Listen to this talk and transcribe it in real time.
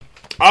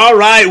All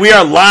right, we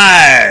are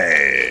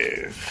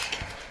live.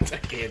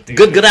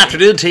 Good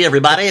afternoon to you,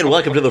 everybody, and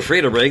welcome to the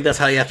Freedom Ring. That's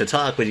how you have to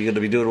talk when you're going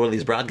to be doing one of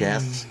these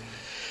broadcasts.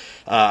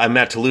 I'm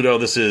Matt Toledo.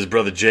 This is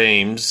Brother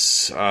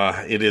James.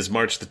 It is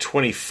March the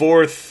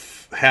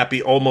 24th.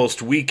 Happy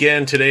almost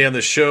weekend. Today on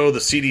the show, the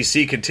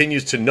CDC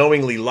continues to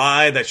knowingly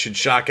lie. That should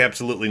shock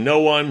absolutely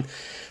no one.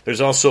 There's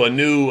also a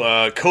new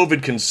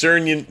COVID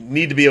concern you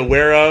need to be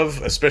aware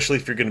of, especially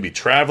if you're going to be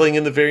traveling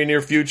in the very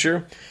near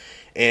future.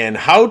 And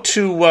how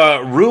to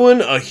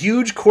ruin a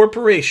huge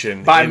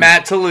corporation. By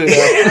Matt Toledo.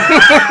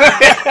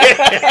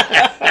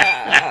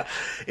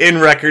 In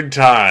record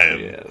time.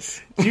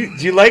 Yes. Do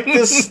you like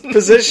this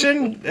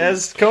position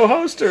as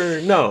co-host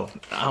or no?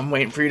 I'm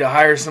waiting for you to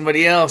hire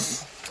somebody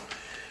else.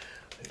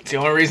 It's the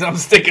only reason I'm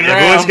sticking around.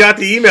 Everyone's got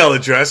the email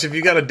address. If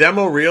you got a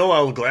demo reel,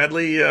 I'll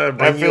gladly bring you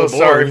aboard. I feel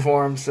sorry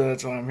for him, so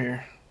that's why I'm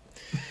here.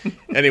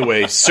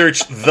 Anyway,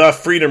 search The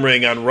Freedom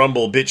Ring on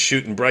Rumble,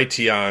 BitChute, and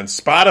Brighteon,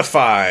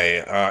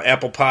 Spotify,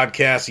 Apple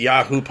Podcasts,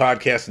 Yahoo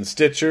Podcasts, and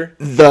Stitcher.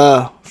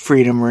 The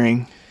Freedom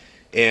Ring.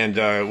 And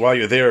while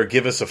you're there,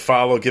 give us a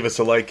follow, give us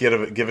a like,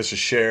 give us a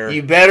share.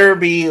 You better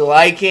be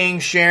liking,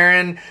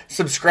 sharing,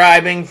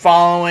 subscribing,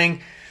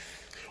 following.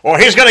 Or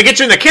he's going to get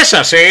you in the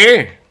kisser,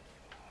 see?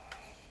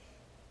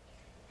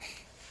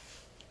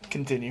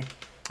 Continue.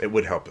 It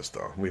would help us,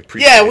 though. We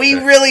appreciate we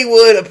that. really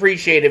would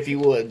appreciate if you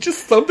would.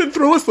 Just something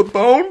through us the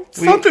bone.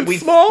 Something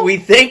small. We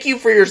thank you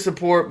for your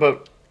support,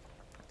 but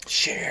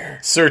share.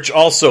 Search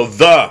also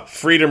The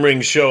Freedom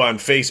Ring Show on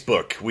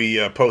Facebook.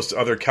 We post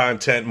other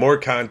content, more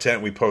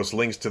content. We post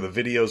links to the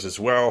videos as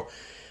well.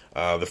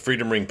 The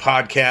Freedom Ring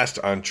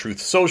Podcast on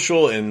Truth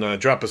Social. And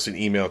drop us an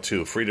email,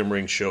 too.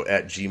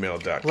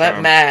 freedomringshow@gmail.com.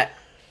 Let Matt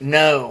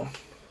know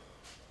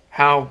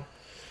how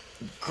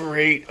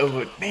great of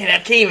a... Man, I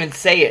can't even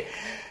say it.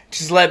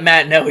 Just let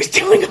Matt know he's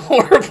doing a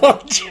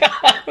horrible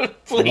job.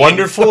 Please.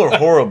 Wonderful or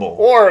horrible?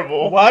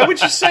 Horrible. Why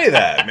would you say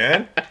that,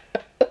 man?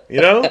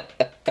 You know?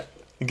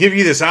 Give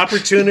you this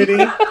opportunity.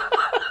 You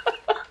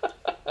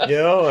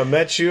know, I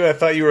met you. I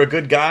thought you were a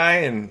good guy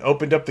and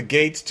opened up the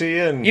gates to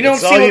you. And you don't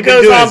see what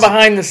goes on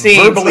behind the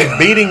scenes. Verbally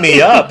beating me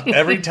up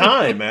every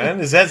time, man.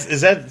 Is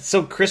that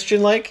so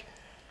Christian-like?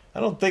 I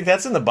don't think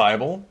that's in the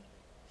Bible.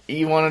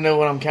 You want to know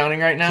what I'm counting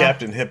right now?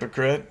 Captain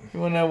Hypocrite.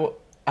 You want to know what...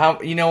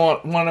 Want to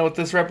know what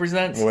this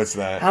represents? What's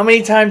that? How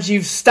many times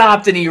you've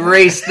stopped and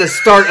erased the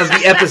start of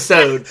the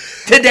episode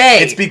today?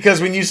 It's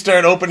because when you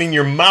start opening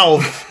your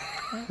mouth,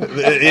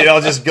 it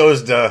all just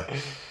goes to...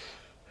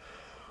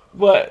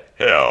 What?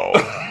 Hell.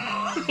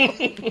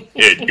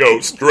 It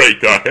goes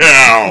straight to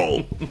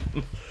hell.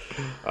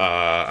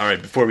 All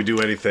right, before we do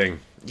anything...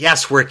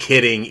 Yes, we're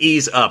kidding.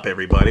 Ease up,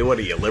 everybody. What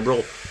are you,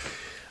 liberal?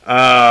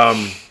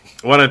 I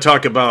want to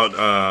talk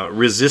about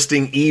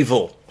resisting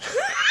evil.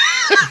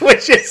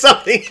 Which is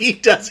something he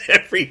does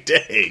every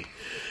day.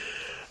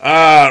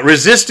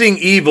 Resisting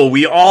evil.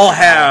 We all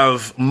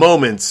have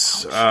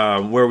moments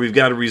where we've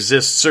got to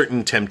resist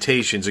certain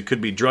temptations. It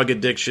could be drug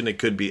addiction. It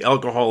could be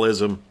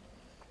alcoholism.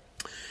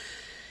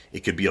 It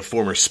could be a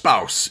former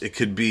spouse. It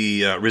could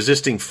be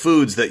resisting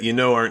foods that you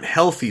know aren't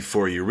healthy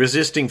for you.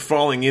 Resisting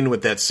falling in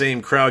with that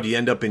same crowd you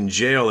end up in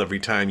jail every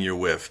time you're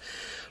with.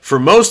 For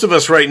most of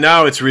us right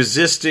now, it's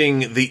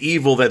resisting the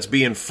evil that's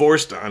being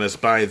forced on us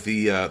by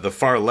the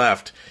far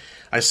left.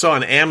 I saw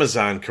an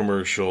Amazon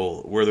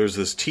commercial where there's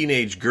this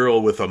teenage girl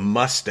with a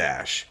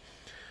mustache,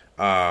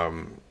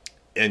 and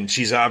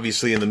she's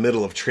obviously in the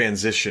middle of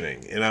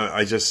transitioning. And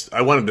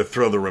I wanted to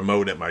throw the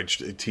remote at my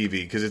TV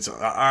because it's,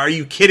 are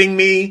you kidding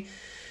me?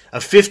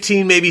 A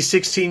 15, maybe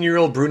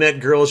 16-year-old brunette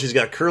girl. She's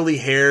got curly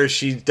hair.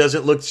 She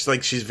doesn't look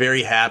like she's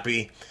very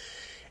happy.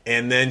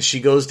 And then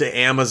she goes to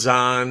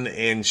Amazon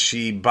and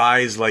she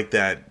buys like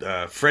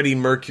that Freddie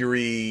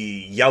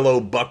Mercury yellow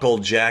buckle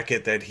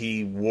jacket that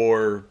he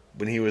wore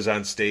when he was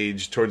on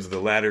stage towards the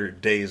latter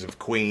days of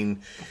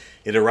Queen.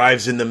 It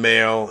arrives in the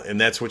mail, and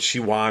that's what she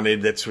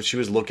wanted. That's what she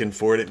was looking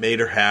for. It made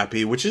her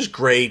happy, which is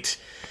great.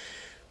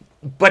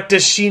 But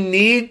does she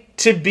need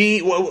to be...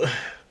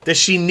 Does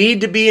she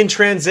need to be in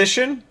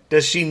transition?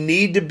 Does she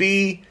need to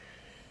be...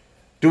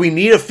 Do we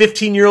need a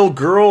 15-year-old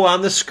girl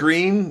on the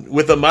screen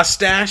with a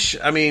mustache?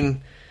 I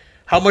mean,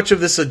 how much of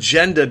this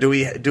agenda do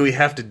we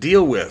have to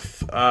deal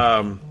with?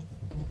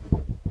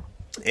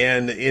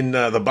 And in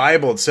the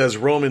Bible, it says,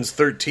 Romans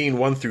 13,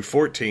 1 through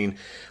 14,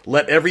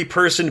 let every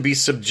person be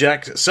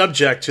subject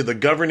to the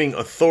governing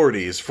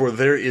authorities, for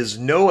there is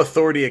no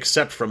authority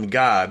except from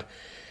God,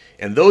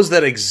 and those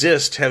that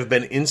exist have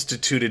been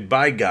instituted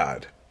by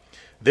God.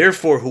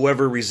 Therefore,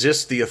 whoever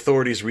resists the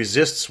authorities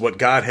resists what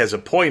God has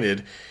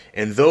appointed,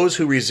 and those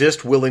who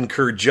resist will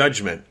incur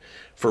judgment.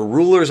 For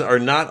rulers are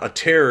not a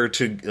terror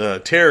to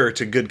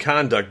good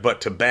conduct, but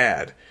to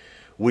bad.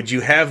 Would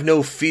you have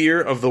no fear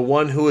of the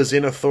one who is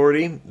in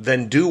authority?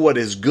 Then do what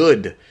is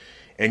good,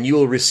 and you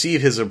will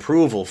receive his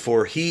approval,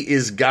 for he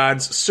is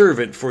God's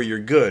servant for your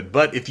good.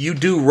 But if you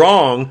do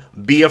wrong,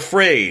 be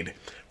afraid,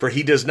 for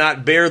he does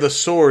not bear the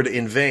sword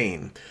in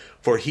vain.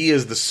 For he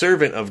is the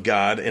servant of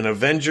God, an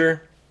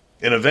avenger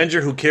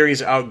who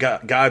carries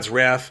out God's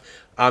wrath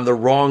on the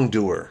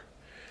wrongdoer.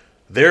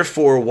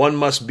 Therefore, one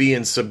must be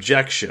in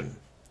subjection,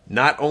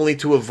 not only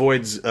to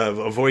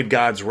avoid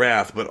God's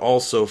wrath, but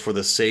also for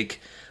the sake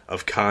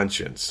of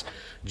conscience.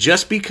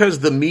 Just because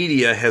the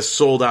media has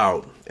sold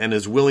out and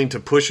is willing to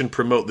push and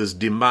promote this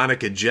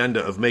demonic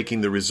agenda of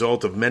making the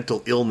result of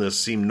mental illness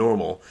seem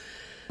normal,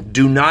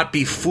 do not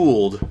be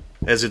fooled,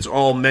 as it's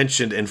all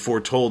mentioned and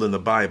foretold in the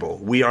Bible.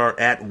 We are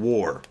at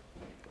war.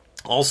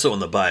 Also in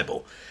the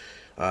Bible,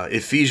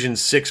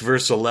 Ephesians 6,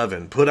 verse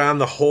 11, put on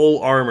the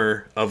whole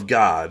armor of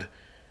God,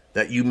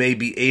 that you may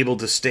be able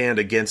to stand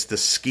against the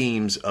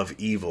schemes of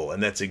evil.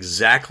 And that's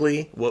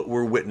exactly what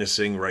we're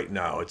witnessing right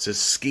now. It's a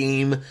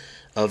scheme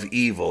of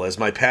evil. As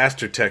my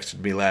pastor texted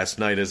me last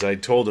night, as I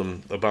told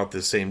him about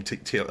this same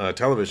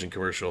television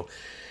commercial,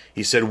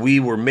 he said, we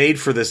were made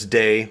for this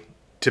day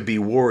to be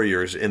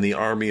warriors in the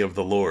army of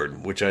the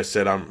Lord, which I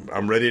said,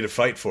 I'm ready to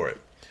fight for it.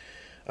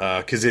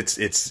 Because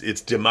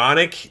it's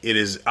demonic. It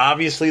is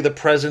obviously the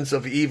presence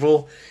of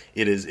evil.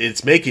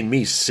 It's making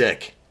me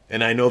sick.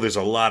 And I know there's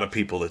a lot of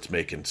people that's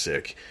making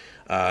sick.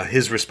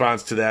 His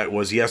response to that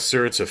was, yes,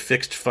 sir, it's a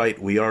fixed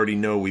fight. We already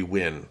know we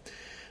win.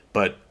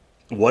 But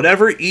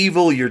whatever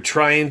evil you're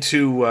trying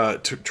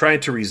to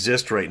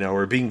resist right now,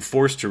 or being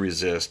forced to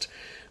resist,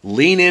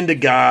 lean into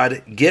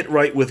God, get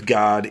right with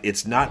God.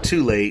 It's not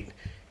too late.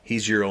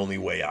 He's your only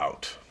way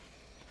out.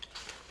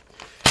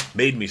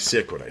 Made me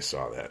sick when I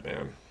saw that,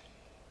 man.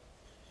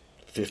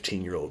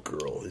 15-year-old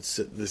girl.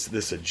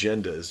 This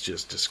agenda is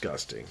just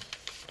disgusting.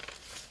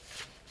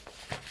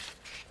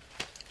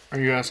 Are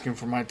you asking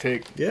for my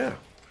take? Yeah.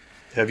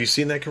 Have you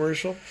seen that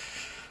commercial?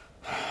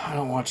 I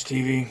don't watch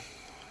TV.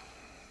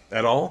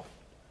 At all?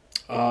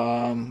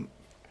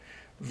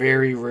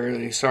 Very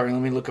rarely. Sorry, let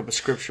me look up a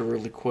scripture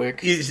really quick.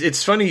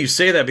 It's funny you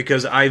say that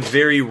because I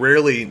very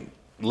rarely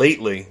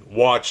lately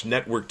watch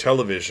network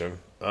television.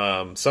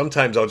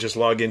 Sometimes I'll just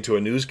log into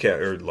a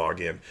newscast, or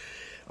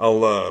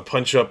I'll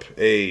punch up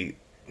a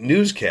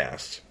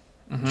newscast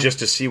just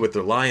to see what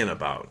they're lying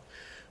about.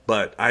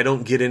 But I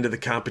don't get into the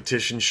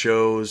competition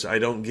shows. I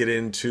don't get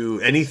into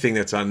anything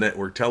that's on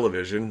network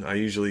television. I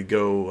usually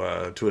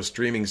go to a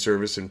streaming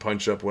service and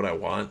punch up what I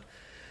want.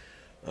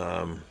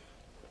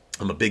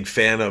 I'm a big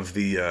fan of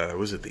the,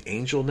 the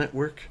Angel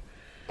Network?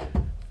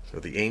 Or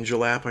the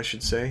Angel app, I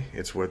should say.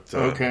 It's what...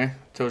 okay.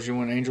 Tells you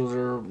when angels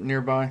are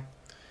nearby.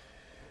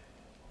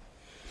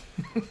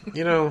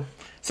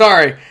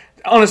 Sorry.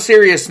 On a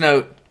serious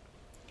note.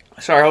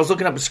 Sorry, I was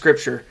looking up a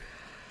scripture.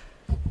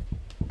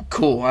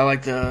 Cool. I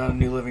like the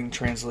New Living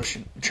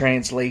Translation.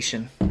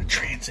 Transition.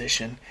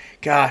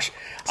 Gosh.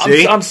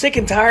 I'm sick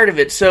and tired of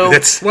it. So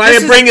that's why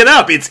I bring it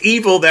up. It's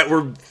evil that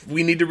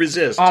we need to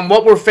resist.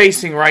 What we're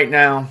facing right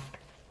now,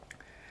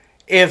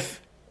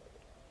 if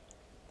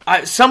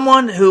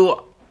someone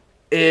who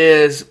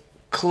is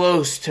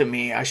close to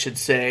me, I should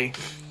say,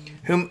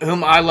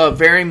 whom I love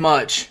very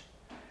much,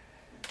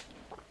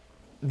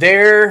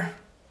 their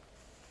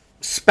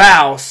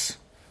spouse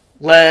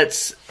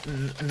lets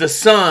the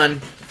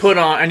son put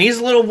on, and he's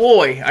a little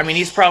boy. I mean,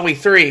 he's probably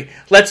 3.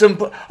 Lets him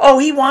put. Oh,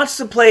 he wants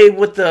to play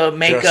with the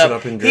makeup.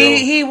 Up in girl.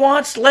 He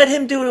wants. Let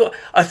him do it.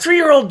 A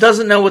 3-year-old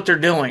doesn't know what they're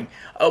doing.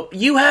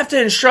 You have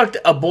to instruct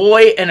a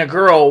boy and a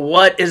girl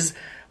what is.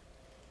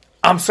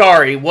 I'm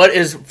sorry. What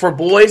is for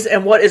boys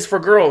and what is for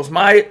girls?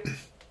 My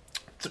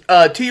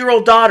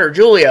 2-year-old daughter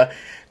Julia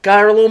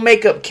got her little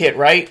makeup kit.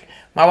 Right.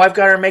 My wife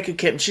got her makeup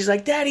kit, and she's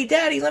like, "Daddy,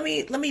 let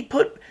me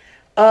put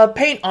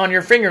paint on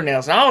your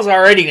fingernails." And I was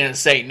already going to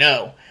say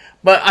no.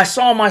 But I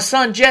saw my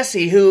son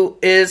Jesse, who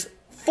is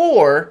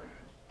 4,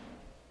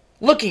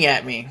 looking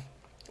at me,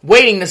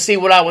 waiting to see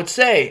what I would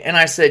say. And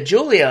I said,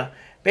 "Julia,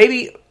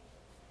 baby,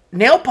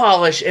 nail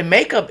polish and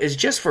makeup is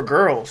just for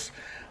girls.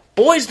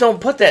 Boys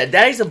don't put that.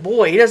 Daddy's a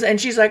boy. He doesn't."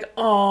 And she's like,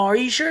 "Oh, are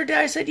you sure,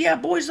 Dad?" I said, "Yeah,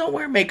 boys don't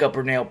wear makeup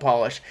or nail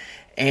polish."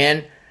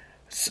 And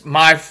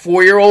my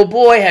 4-year-old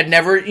boy had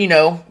never,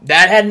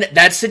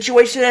 that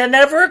situation had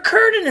never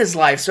occurred in his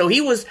life. So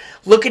he was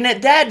looking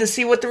at Dad to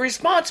see what the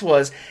response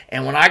was.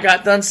 And when I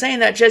got done saying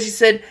that, Jesse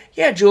said,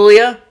 "Yeah,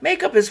 Julia,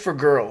 makeup is for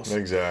girls."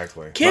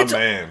 Exactly. Kids My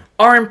man.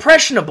 are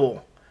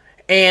impressionable.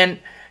 And,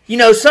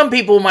 some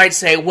people might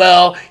say,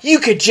 well, you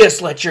could just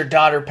let your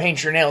daughter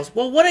paint your nails.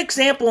 Well, what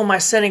example am I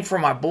setting for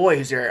my boy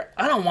who's there?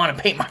 I don't want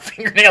to paint my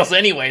fingernails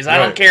anyways. I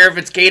don't care if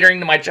it's catering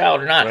to my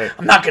child or not. Right.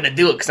 I'm not going to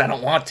do it because I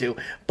don't want to.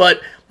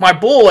 But my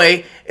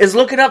boy is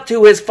looking up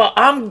to his father.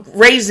 I'm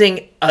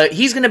raising,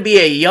 he's going to be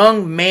a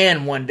young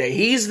man one day.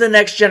 He's the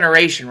next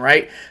generation,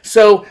 right?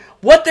 So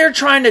what they're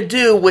trying to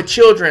do with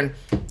children,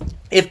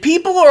 if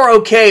people are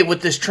okay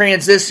with this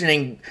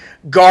transitioning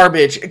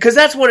garbage, because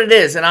that's what it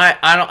is, and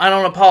I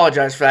don't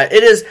apologize for that.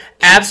 It is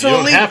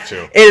absolutely, you don't have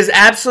to. It is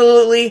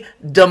absolutely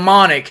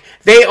demonic.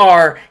 They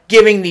are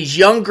giving these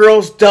young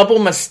girls double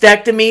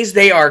mastectomies.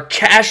 They are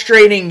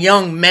castrating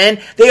young men.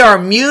 They are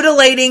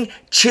mutilating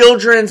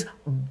children's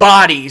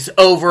bodies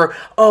over,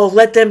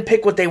 let them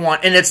pick what they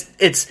want. And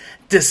it's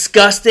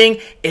disgusting.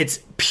 It's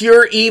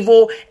pure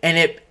evil, and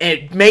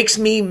it makes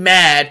me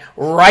mad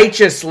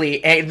righteously.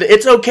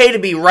 It's okay to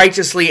be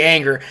righteously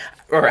angry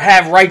or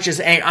have righteous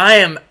anger. I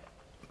am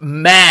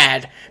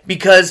mad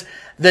because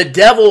the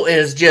devil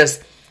is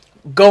just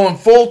going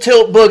full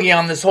tilt boogie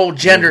on this whole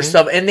gender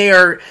stuff, and they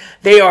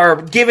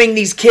are giving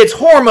these kids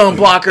hormone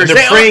blockers. And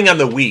they're preying on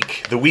the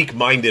weak. The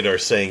weak-minded are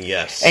saying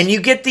yes. And you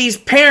get these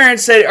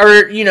parents that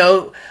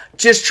are,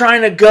 just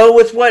trying to go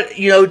with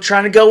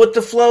trying to go with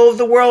the flow of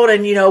the world,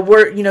 and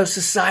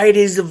society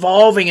is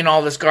evolving and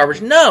all this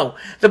garbage. No,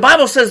 the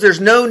Bible says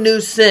there's no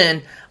new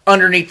sin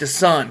underneath the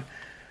sun.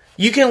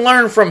 You can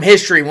learn from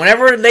history.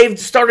 Whenever they've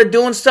started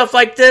doing stuff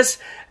like this,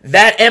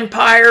 that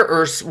empire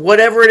or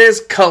whatever it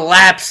is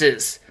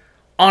collapses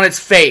on its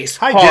face.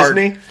 Hi, hard.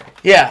 Disney.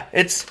 Yeah,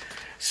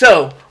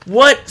 so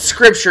what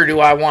scripture do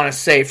I want to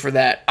say for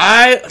that?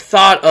 I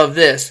thought of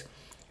this.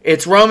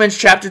 It's Romans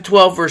chapter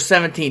 12, verse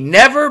 17.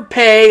 Never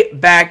pay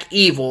back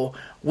evil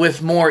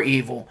with more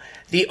evil.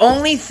 The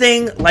only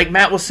thing, like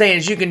Matt was saying,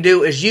 is you can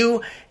do is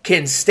you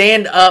can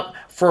stand up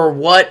for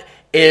what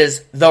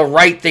is the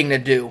right thing to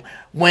do.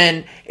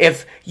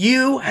 If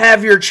you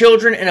have your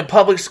children in a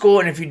public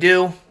school, and if you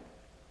do,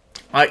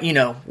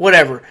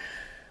 whatever.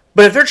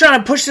 But if they're trying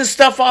to push this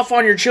stuff off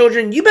on your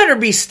children, you better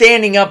be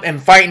standing up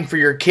and fighting for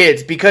your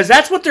kids, because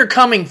that's what they're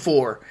coming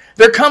for.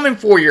 They're coming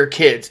for your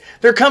kids.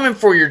 They're coming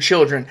for your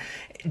children.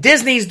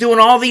 Disney's doing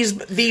all these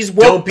woke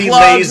Don't be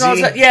plugs lazy. And all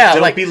that. Yeah,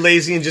 Don't be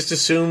lazy and just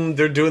assume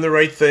they're doing the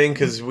right thing,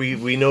 because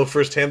we know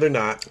firsthand they're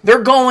not.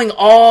 They're going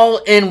all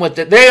in with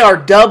it. They are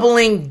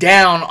doubling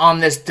down on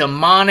this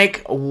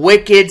demonic,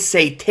 wicked,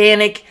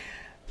 satanic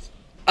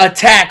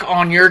attack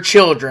on your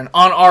children,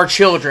 on our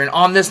children,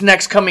 on this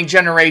next coming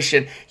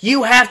generation.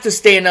 You have to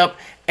stand up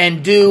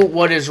and do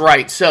what is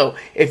right. So,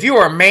 if you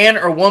are a man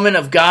or woman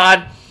of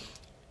God,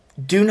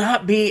 do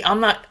not be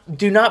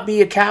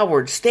a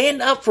coward.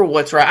 Stand up for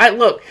what's right.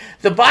 Look,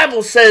 the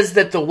Bible says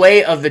that the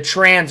way of the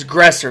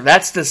transgressor,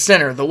 that's the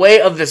sinner, the way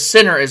of the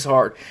sinner is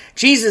hard.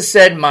 Jesus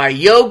said, "My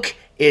yoke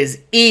is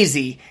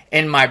easy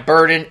and my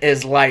burden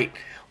is light."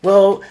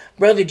 Well,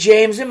 Brother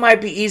James, it might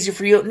be easy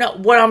for you. No,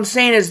 what I'm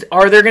saying is,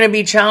 are there going to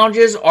be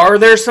challenges? Are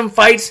there some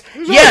fights?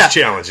 There's always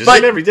challenges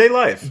in everyday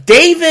life.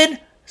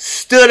 David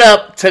stood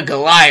up to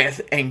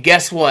Goliath, and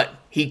guess what?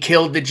 He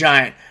killed the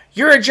giant.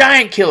 You're a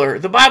giant killer.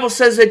 The Bible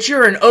says that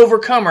you're an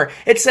overcomer.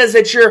 It says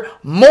that you're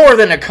more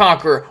than a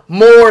conqueror,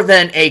 more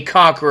than a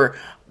conqueror.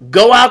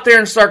 Go out there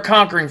and start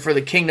conquering for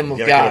the kingdom of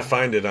God. You're not going to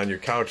find it on your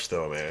couch,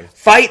 though, man.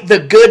 Fight the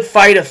good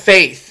fight of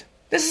faith.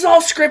 This is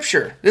all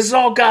scripture. This is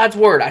all God's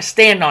word. I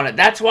stand on it.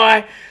 That's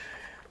why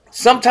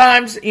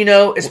sometimes,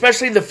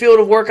 especially the field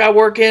of work I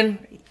work in,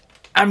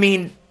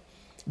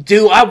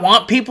 do I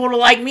want people to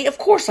like me? Of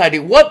course I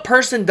do. What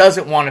person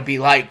doesn't want to be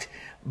liked?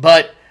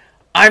 But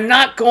I'm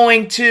not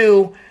going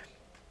to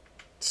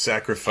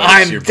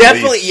sacrifice your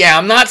beliefs.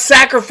 I'm not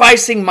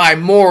sacrificing my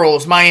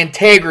morals, my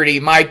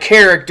integrity, my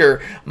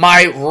character,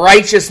 my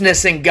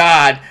righteousness in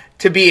God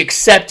to be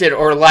accepted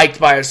or liked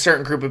by a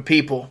certain group of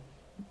people.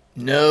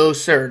 No,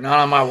 sir, not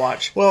on my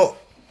watch. Well,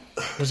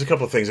 there's a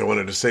couple of things I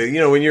wanted to say.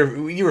 When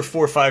you were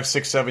 4, 5,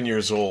 6, 7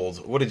 years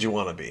old, what did you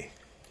want to be?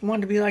 I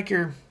wanted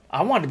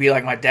to be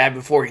like my dad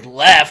before he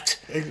left.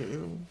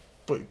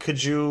 But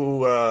could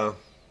you?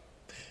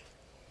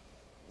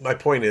 My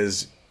point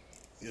is,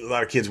 a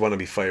lot of kids want to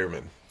be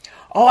firemen.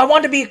 Oh, I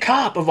wanted to be a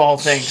cop of all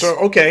things.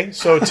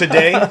 So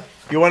today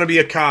you want to be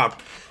a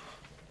cop,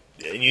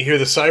 and you hear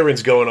the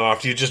sirens going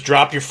off. Do you just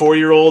drop your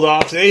 4-year-old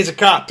off? Hey, he's a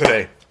cop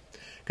today.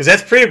 Because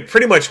that's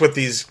pretty much what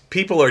these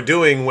people are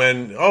doing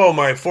when,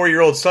 my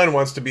 4-year-old son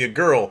wants to be a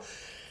girl.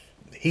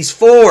 He's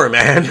 4,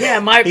 man.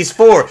 Yeah, he's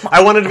 4.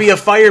 I wanted to be a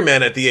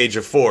fireman at the age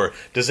of 4.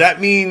 Does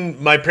that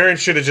mean my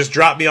parents should have just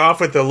dropped me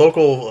off at the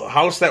local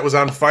house that was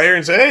on fire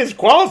and say, hey, he's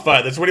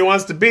qualified, that's what he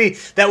wants to be?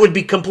 That would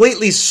be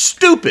completely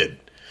stupid.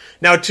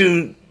 Now,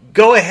 to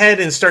go ahead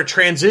and start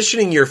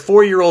transitioning your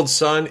 4-year-old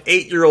son,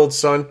 8-year-old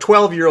son,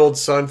 12-year-old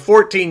son,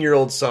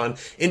 14-year-old son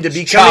into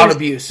becoming child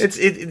abuse.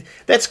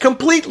 That's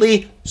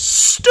completely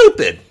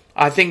stupid.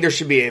 I think there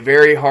should be a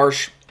very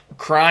harsh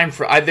crime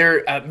for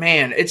either.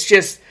 Man, it's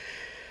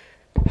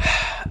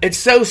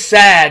so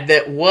sad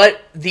that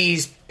what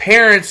these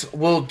parents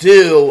will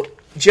do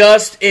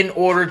just in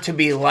order to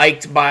be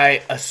liked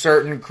by a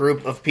certain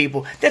group of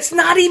people. That's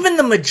not even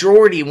the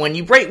majority. When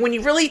you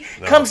really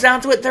comes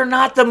down to it, they're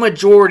not the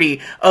majority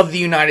of the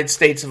United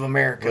States of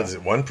America. What is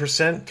it,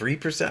 1%?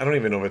 3%? I don't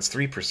even know if it's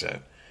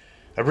 3%.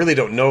 I really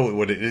don't know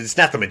what it is. It's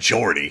not the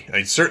majority.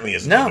 It certainly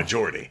isn't the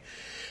majority.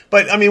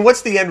 But,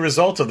 what's the end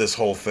result of this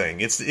whole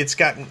thing? It's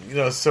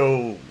gotten,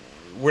 so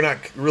we're not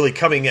really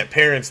coming at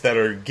parents that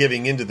are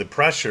giving into the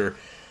pressure.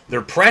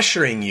 They're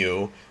pressuring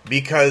you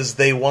because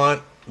they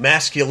want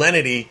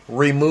masculinity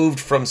removed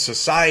from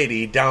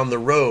society down the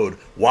road.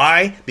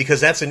 Why?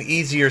 Because that's an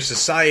easier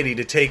society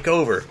to take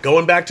over.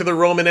 Going back to the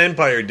Roman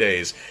Empire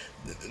days,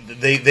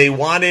 they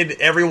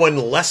wanted everyone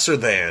lesser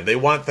than. They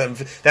want them.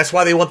 That's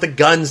why they want the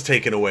guns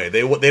taken away.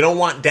 They don't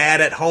want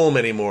dad at home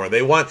anymore.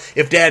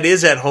 If dad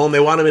is at home, they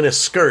want him in a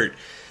skirt.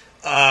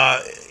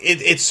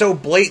 It's so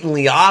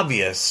blatantly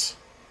obvious,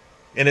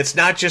 and it's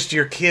not just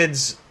your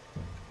kids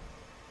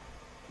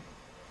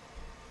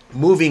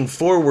moving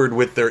forward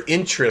with their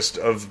interest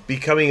of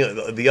becoming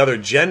the other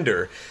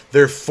gender.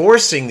 They're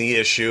forcing the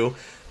issue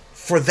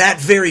for that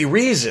very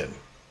reason.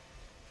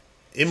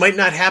 It might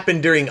not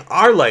happen during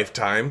our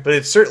lifetime, but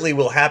it certainly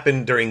will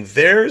happen during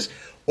theirs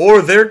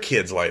or their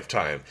kids'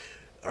 lifetime.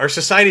 Our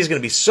society is going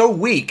to be so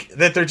weak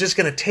that they're just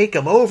going to take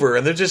them over,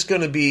 and they're just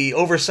going to be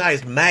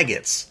oversized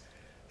maggots.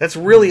 That's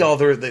really all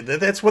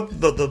that's what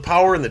the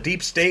power in the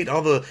deep state,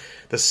 all the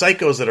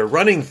psychos that are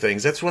running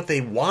things, that's what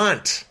they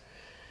want.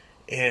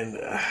 And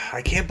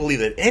I can't believe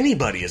that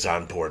anybody is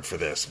on board for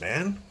this,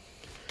 man.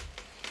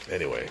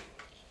 Anyway,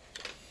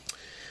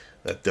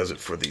 that does it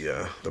for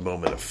the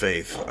moment of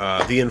faith.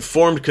 The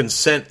Informed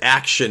Consent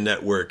Action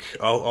Network,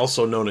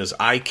 also known as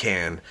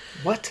ICANN.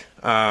 What?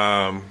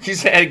 You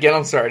say it again?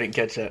 I'm sorry, I didn't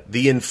catch that.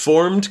 The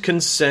Informed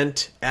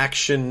Consent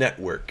Action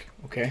Network.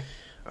 Okay.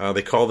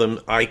 They call them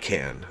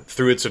ICANN.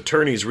 Through its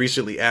attorneys,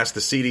 recently asked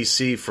the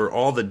CDC for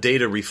all the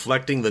data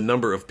reflecting the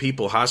number of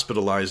people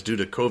hospitalized due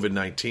to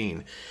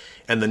COVID-19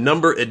 and the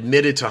number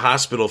admitted to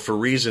hospital for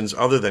reasons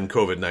other than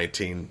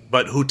COVID-19,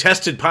 but who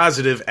tested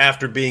positive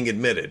after being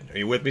admitted. Are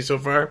you with me so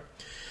far?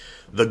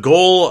 The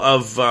goal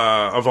of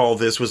all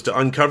this was to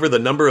uncover the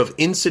number of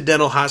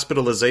incidental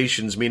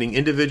hospitalizations, meaning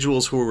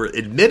individuals who were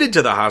admitted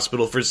to the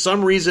hospital for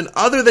some reason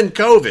other than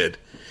COVID,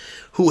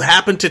 who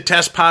happened to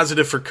test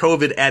positive for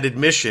COVID at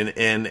admission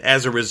and,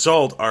 as a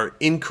result, are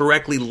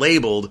incorrectly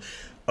labeled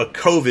a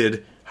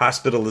COVID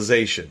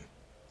hospitalization,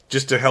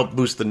 just to help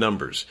boost the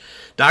numbers.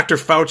 Dr.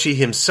 Fauci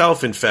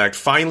himself, in fact,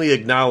 finally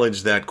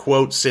acknowledged that,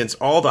 quote, since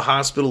all the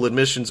hospital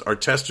admissions are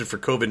tested for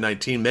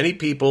COVID-19, many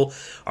people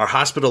are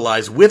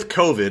hospitalized with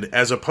COVID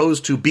as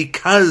opposed to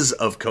because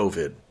of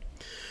COVID,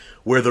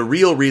 where the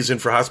real reason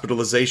for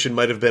hospitalization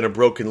might have been a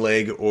broken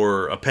leg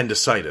or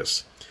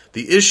appendicitis.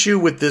 The issue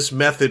with this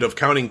method of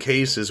counting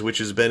cases, which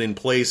has been in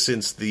place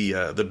since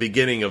the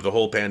beginning of the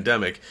whole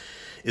pandemic,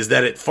 is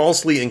that it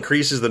falsely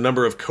increases the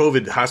number of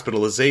COVID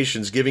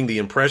hospitalizations, giving the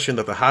impression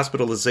that the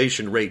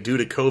hospitalization rate due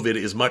to COVID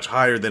is much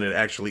higher than it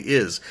actually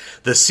is.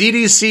 The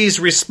CDC's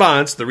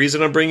response, the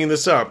reason I'm bringing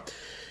this up,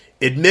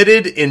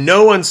 admitted in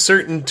no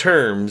uncertain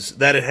terms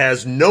that it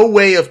has no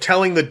way of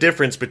telling the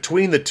difference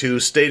between the two,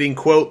 stating,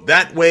 quote,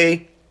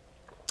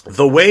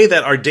 the way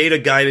that our data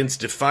guidance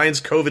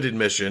defines COVID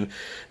admission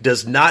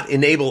does not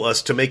enable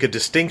us to make a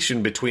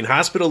distinction between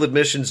hospital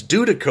admissions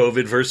due to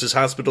COVID versus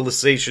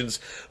hospitalizations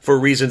for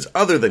reasons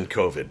other than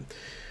COVID,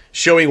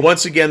 showing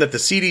once again that the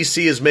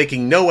CDC is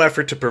making no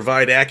effort to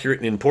provide accurate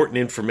and important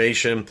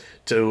information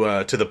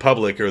to the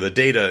public, or the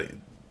data,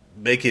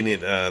 making it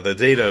the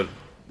data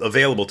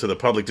available to the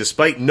public,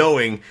 despite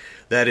knowing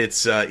that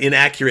its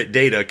inaccurate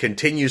data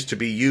continues to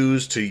be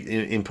used to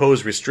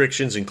impose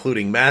restrictions,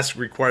 including mask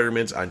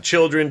requirements on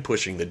children,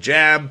 pushing the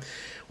jab,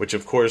 which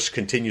of course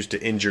continues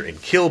to injure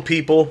and kill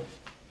people.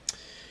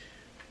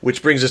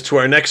 Which brings us to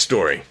our next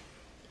story.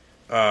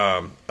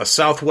 A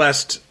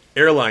Southwest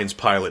Airlines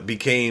pilot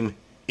became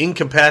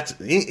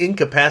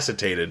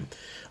incapacitated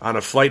on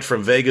a flight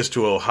from Vegas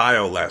to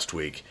Ohio last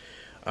week.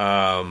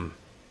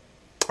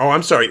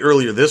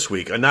 Earlier this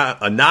week. A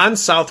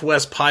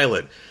non-Southwest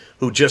pilot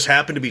who just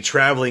happened to be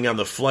traveling on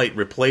the flight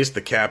replaced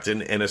the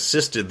captain and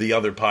assisted the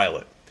other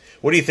pilot.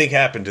 What do you think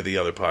happened to the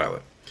other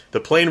pilot? The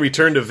plane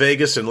returned to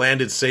Vegas and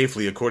landed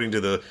safely, according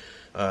to the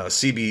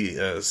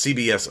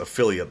CBS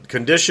affiliate.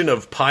 Condition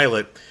of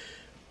pilot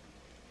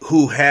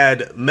who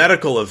had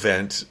medical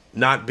event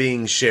not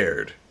being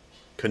shared.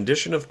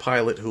 Condition of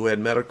pilot who had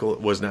medical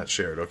was not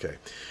shared. Okay.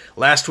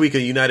 Last week, a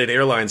United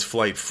Airlines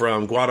flight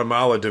from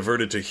Guatemala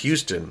diverted to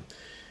Houston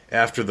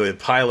after the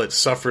pilot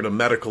suffered a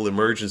medical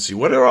emergency.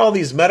 What are all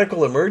these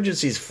medical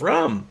emergencies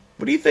from?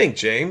 What do you think,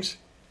 James?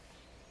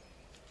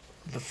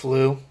 The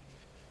flu.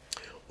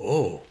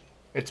 Oh.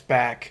 It's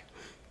back.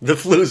 The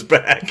flu's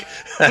back.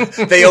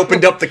 They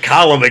opened up the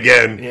column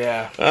again.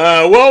 Yeah.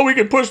 Well, we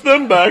can push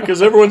them back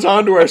because everyone's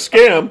onto our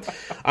scam.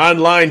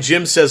 Online,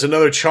 Jim says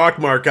another chalk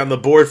mark on the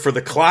board for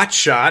the clot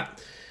shot.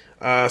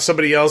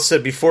 Somebody else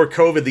said before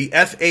COVID, the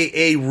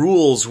FAA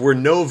rules were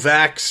no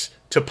vax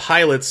to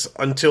pilots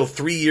until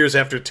 3 years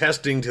after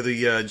testing to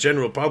the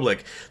general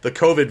public. The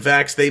COVID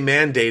vax they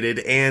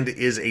mandated and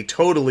is a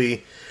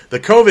totally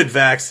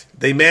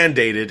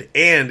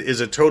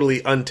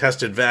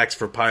untested vax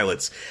for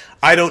pilots.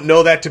 I don't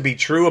know that to be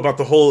true about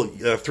the whole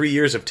 3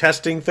 years of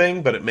testing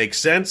thing, but it makes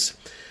sense.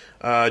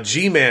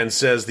 G-Man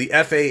says the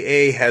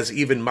FAA has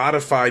even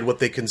modified what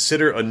they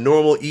consider a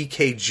normal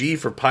EKG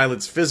for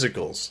pilots'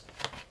 physicals.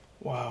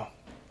 Wow.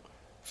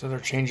 So they're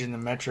changing the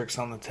metrics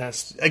on the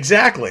test.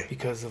 Exactly.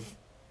 Because of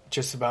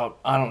just about,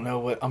 I don't know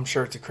what, I'm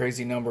sure it's a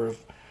crazy number of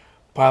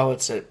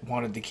pilots that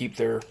wanted to keep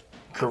their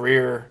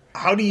career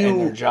and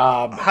their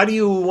job. How do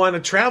you want to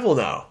travel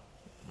now?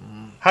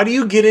 How do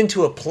you get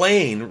into a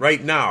plane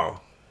right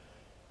now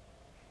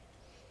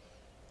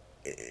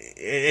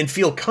and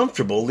feel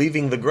comfortable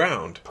leaving the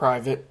ground?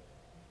 Private,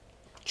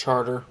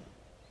 charter.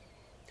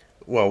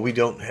 Well, we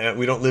don't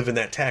live in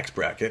that tax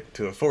bracket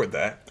to afford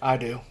that. I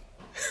do.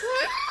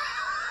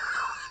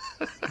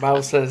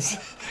 Bible says,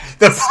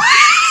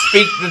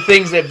 speak the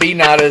things that be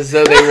not as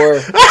though they were.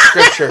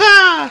 Scripture.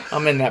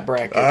 I'm in that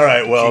bracket. All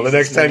right. Well, the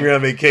next time you're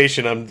on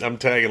vacation, I'm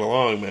tagging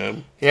along,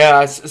 man.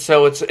 Yeah.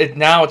 So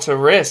now it's a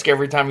risk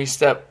every time you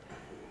step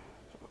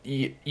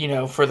you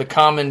know, for the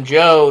common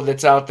Joe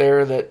that's out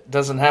there that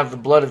doesn't have the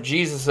blood of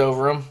Jesus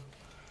over him,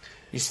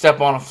 you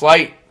step on a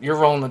flight, you're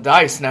rolling the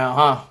dice now,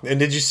 huh? And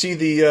did you see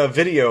the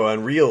video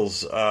on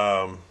Reels?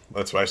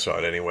 That's why I saw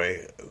it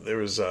anyway. There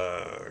was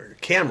a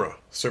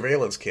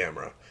surveillance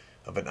camera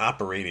of an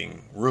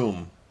operating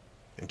room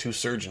and two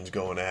surgeons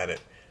going at it.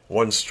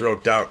 One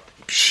stroked out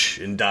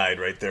and died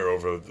right there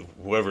over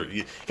whoever.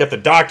 You got the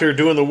doctor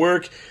doing the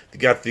work. You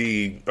got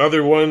the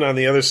other one on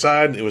the other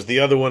side. It was the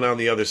other one on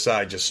the other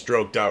side just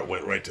stroked out,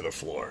 went right to the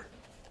floor,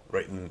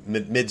 right in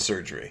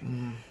mid-surgery.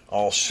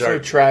 All sharp, so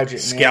tragic,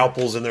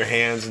 scalpels in their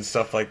hands and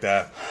stuff like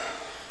that.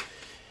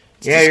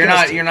 It's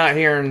disgusting.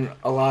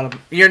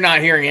 You're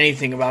not hearing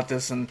anything about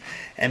this in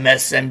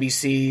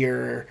MSNBC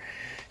or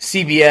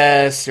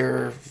CBS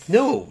or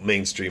no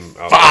mainstream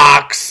outlet.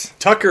 Fox.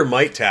 Tucker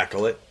might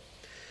tackle it.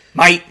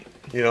 Might.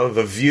 You know,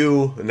 The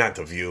View, not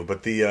The View,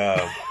 but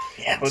the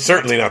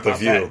certainly not The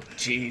View. That.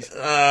 Jeez.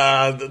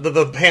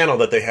 The panel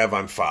that they have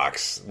on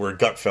Fox where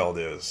Gutfeld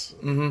is,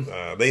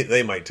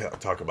 they might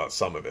talk about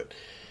some of it,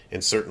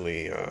 and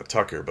certainly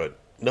Tucker, but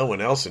no one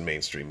else in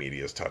mainstream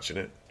media is touching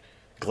it.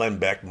 Glenn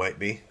Beck might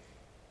be,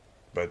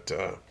 but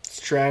it's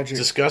tragic. It's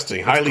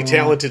disgusting. Highly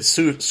talented,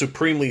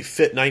 supremely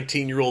fit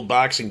 19-year-old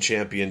boxing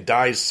champion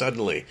dies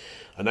suddenly.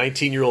 A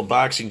 19-year-old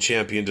boxing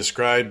champion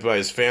described by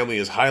his family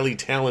as highly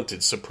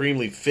talented,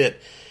 supremely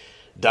fit,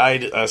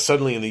 died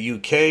suddenly in the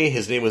UK.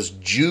 His name was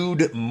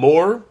Jude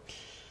Moore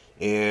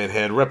and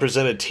had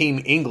represented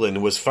Team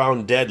England, was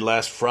found dead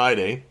last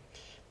Friday.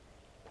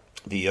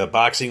 The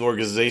boxing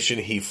organization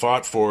he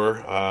fought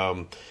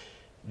for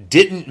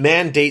didn't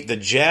mandate the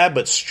jab,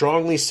 but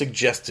strongly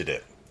suggested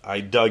it.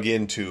 I dug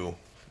into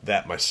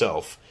that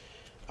myself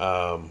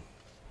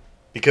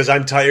because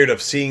I'm tired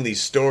of seeing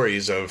these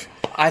stories of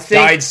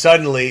died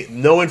suddenly,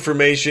 no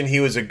information. He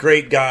was a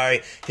great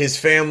guy. His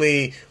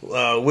family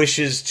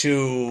wishes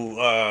to,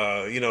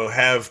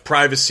 have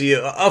privacy.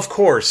 Of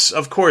course,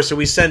 and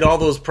we send all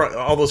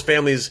those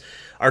families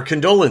our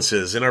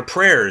condolences and our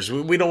prayers.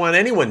 We don't want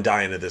anyone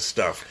dying of this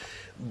stuff.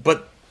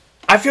 But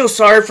I feel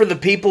sorry for the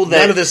people that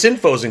none of this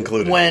info is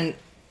included.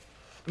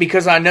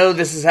 Because I know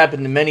this has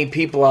happened to many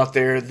people out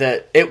there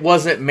that it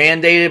wasn't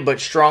mandated, but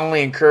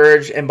strongly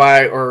encouraged,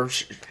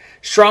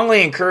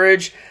 strongly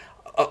encouraged.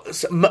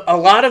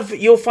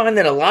 You'll find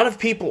that a lot of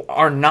people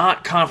are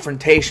not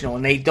confrontational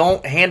and they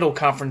don't handle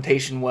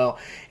confrontation well.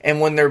 And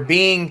when they're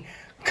being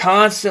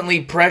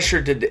constantly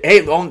pressured to,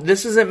 hey,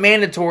 this isn't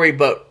mandatory,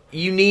 but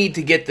you need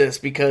to get this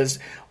because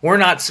we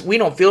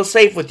don't feel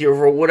safe with you,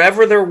 or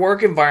whatever their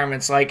work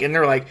environment's like, and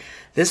they're like,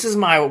 this is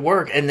my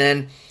work. And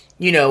then,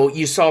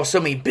 you saw so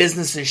many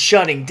businesses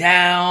shutting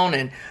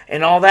down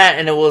and all that,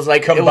 and it was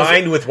like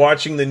combined with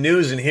watching the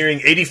news and hearing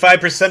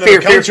 85% of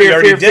the country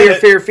already did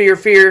it.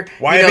 Fear.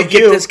 Why haven't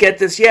you? Get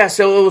this. Yeah,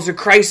 so it was a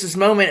crisis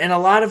moment, and a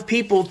lot of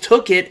people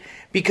took it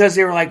because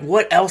they were like,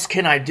 what else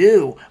can I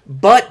do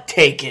but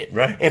take it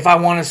if I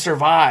want to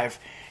survive?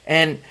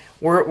 And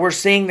we're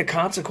seeing the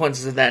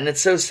consequences of that, and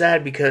it's so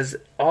sad because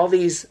all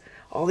these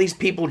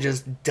people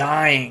just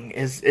dying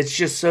it's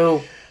just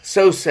so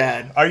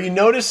sad. Are you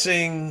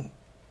noticing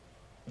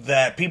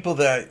that people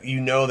that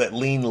that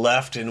lean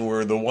left and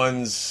were the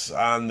ones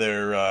on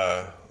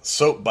their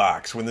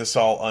soapbox when this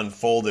all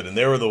unfolded, and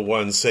they were the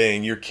ones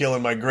saying, you're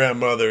killing my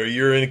grandmother,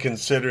 you're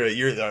inconsiderate,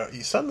 you're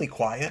suddenly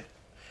quiet?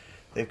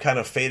 They've kind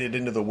of faded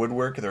into the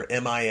woodwork. They're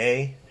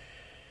MIA,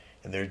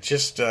 and they're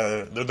just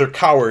they're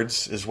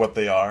cowards is what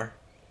they are,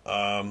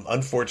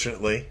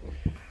 unfortunately.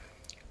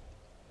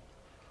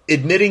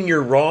 Admitting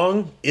you're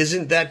wrong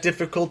isn't that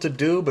difficult to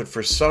do, but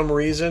for some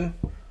reason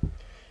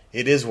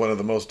it is one of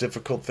the most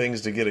difficult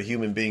things to get a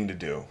human being to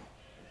do.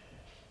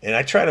 And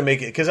I try to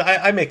make it, because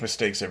I make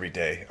mistakes every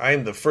day. I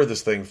am the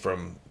furthest thing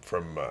from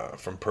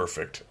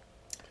perfect.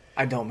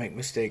 I don't make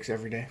mistakes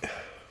every day.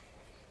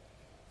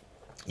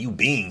 You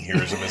being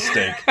here is a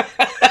mistake.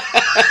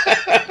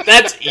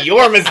 That's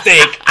your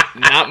mistake,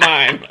 not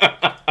mine.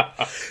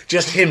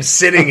 Just him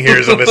sitting here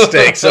is a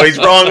mistake. So he's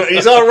wrong.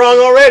 He's all wrong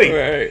already.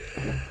 Right.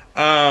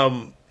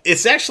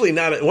 It's actually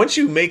not. Once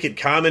you make it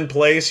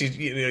commonplace,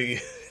 you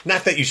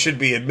not that you should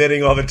be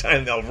admitting all the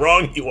time how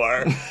wrong you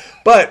are,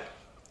 but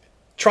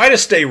try to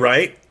stay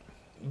right.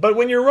 But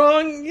when you're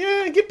wrong,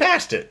 get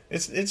past it.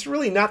 It's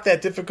really not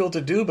that difficult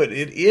to do, but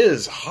it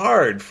is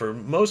hard for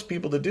most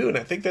people to do, and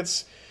I think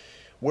that's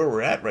where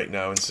we're at right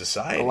now in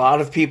society. A lot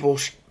of people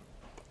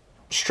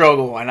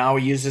struggle, and I will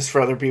use this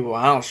for other people.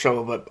 I don't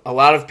struggle, but a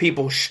lot of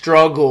people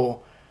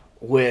struggle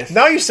with...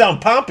 Now you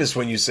sound pompous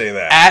when you say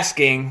that.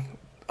 Asking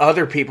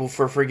other people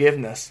for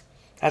forgiveness.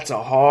 That's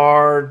a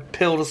hard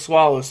pill to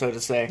swallow, so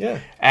to say. Yeah.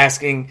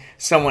 Asking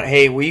someone,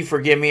 hey, will you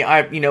forgive me?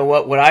 You know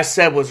what I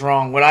said was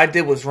wrong. What I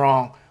did was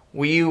wrong.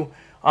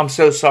 I'm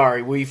so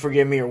sorry. Will you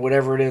forgive me, or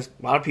whatever it is?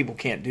 A lot of people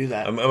can't do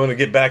that. I'm going to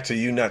get back to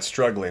you not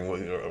struggling.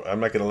 I'm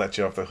not going to let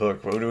you off the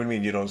hook. What do you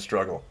mean you don't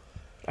struggle?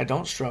 I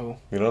don't struggle.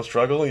 You don't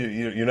struggle?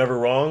 You're never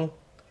wrong?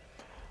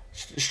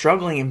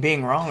 Struggling and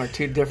being wrong are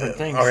two different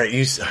things. All right,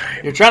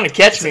 you're trying to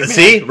catch me. Man.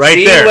 See, right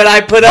See there. What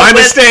I put up My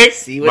with?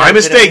 mistake. My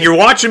mistake. You're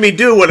watching me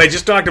do what I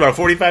just talked about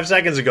 45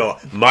 seconds ago.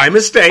 My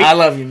mistake. I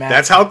love you, Matt.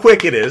 That's how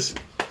quick it is.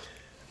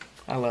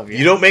 I love you.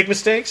 You don't make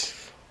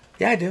mistakes?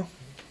 Yeah, I do.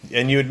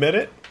 And you admit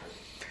it?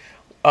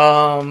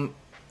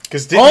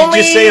 Because didn't you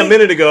just say a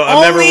minute ago,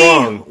 I'm never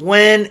wrong?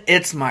 When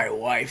it's my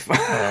wife.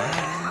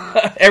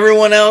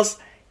 Everyone else.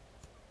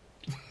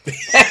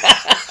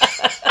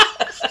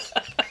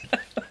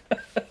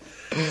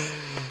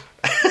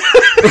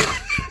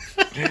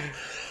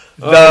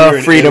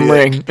 The Freedom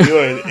Ring.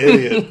 You're an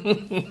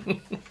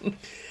idiot.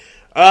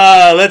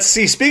 Let's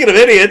see. Speaking of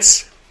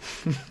idiots,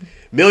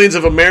 millions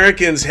of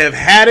Americans have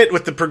had it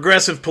with the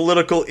progressive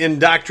political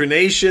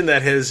indoctrination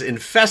that has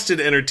infested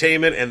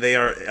entertainment, and they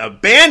are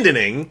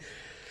abandoning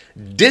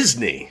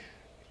Disney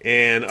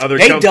and other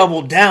They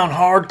doubled down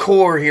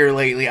hardcore here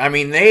lately. I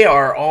mean, they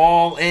are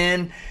all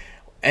in.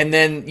 And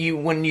then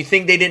when you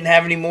think they didn't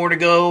have any more to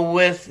go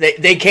with,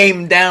 they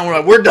came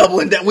down. We're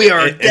doubling down. We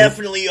are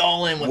definitely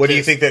all in with What do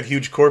you think that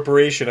huge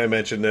corporation I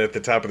mentioned at the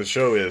top of the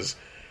show is?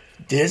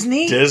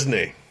 Disney?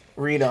 Disney.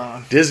 Read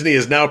on. Disney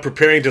is now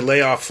preparing to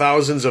lay off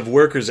thousands of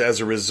workers as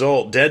a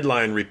result.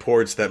 Deadline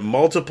reports that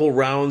multiple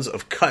rounds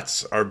of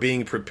cuts are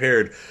being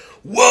prepared.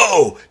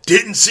 Whoa!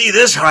 Didn't see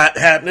this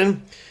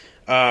happening.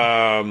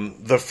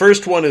 The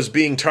first one is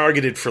being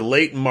targeted for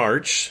late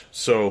March,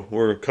 so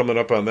we're coming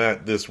up on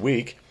that this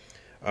week.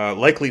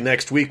 Likely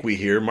next week, we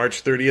hear.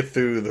 March 30th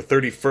through the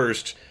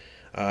 31st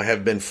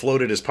have been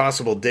floated as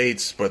possible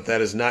dates, but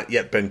that has not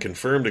yet been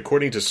confirmed.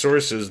 According to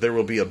sources, there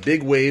will be a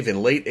big wave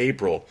in late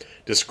April,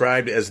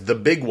 described as the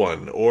big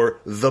one, or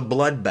the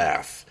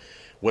bloodbath,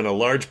 when a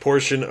large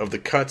portion of the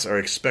cuts are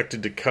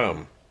expected to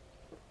come.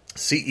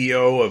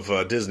 CEO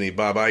of Disney,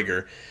 Bob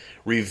Iger,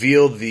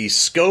 revealed the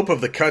scope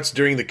of the cuts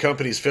during the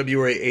company's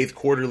February 8th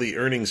quarterly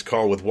earnings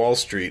call with Wall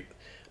Street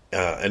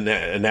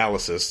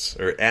analysts.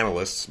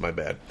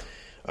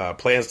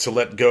 Plans to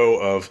let go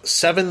of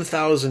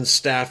 7,000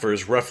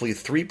 staffers, roughly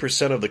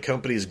 3% of the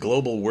company's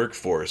global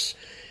workforce,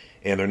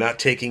 and they're not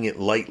taking it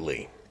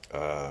lightly.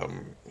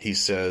 He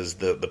says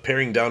the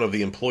paring down of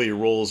the employee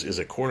roles is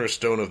a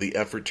cornerstone of the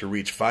effort to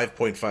reach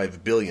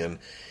 $5.5 billion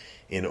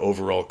in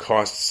overall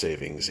cost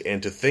savings,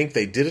 and to think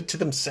they did it to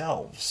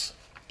themselves.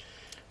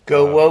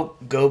 Go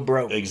woke, go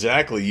broke.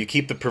 Exactly. You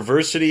keep the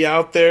perversity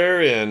out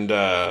there, and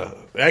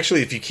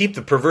actually, if you keep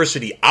the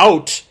perversity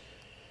out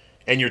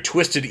and your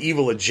twisted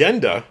evil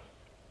agenda,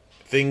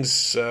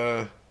 things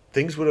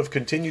would have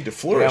continued to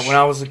flourish. Yeah, when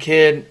I was a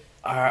kid,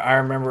 I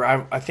remember.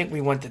 I think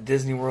we went to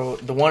Disney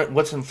World. The one,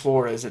 what's in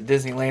Florida? Is it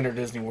Disneyland or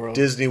Disney World?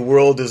 Disney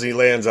World,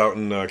 Disneyland's out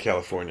in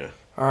California.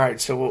 All right.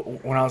 So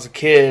when I was a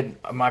kid,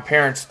 my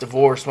parents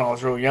divorced when I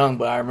was real young.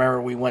 But I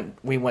remember we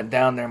went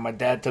down there, and my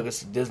dad took us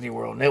to Disney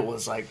World, and it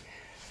was like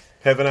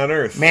heaven on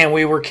earth. Man,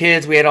 we were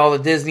kids. We had all the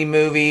Disney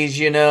movies,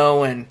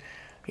 and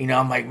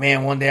I'm like,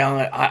 man, one day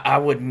I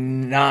would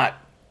not.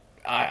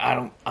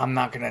 I'm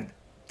not gonna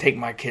take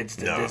my kids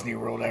to Disney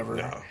World ever.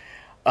 No.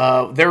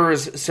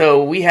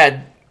 We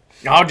had.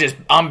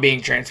 I'm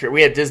being transparent.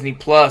 We had Disney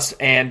Plus,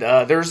 and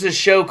there's this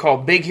show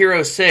called Big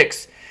Hero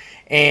 6,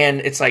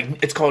 and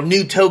it's called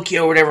New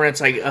Tokyo or whatever, and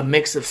it's like a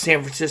mix of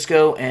San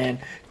Francisco and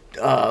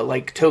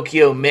like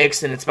Tokyo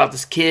mix, and it's about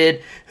this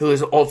kid who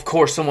is, of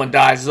course, someone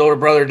dies. His older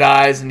brother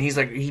dies, and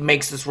he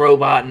makes this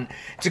robot, and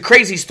it's a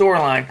crazy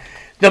storyline.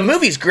 The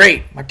movie's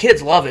great. My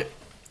kids love it.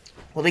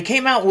 Well, they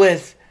came out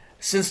with,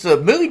 since the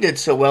movie did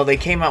so well, they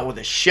came out with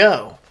a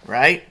show,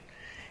 right?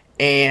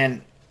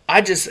 And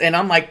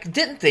I'm like,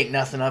 didn't think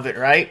nothing of it,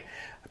 right?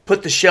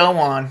 Put the show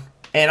on,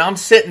 and I'm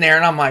sitting there,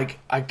 and I'm like,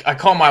 I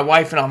call my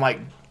wife, and I'm like,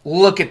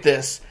 look at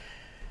this.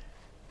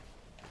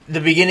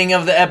 The beginning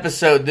of the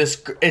episode,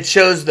 it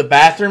shows the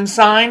bathroom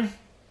sign,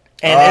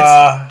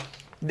 and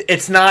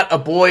it's not a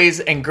boys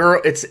and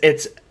girl,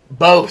 it's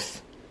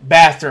both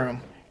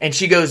bathroom, and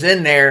she goes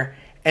in there,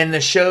 and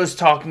the show's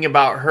talking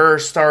about her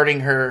starting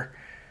her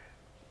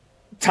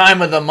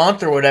time of the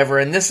month or whatever,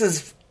 and this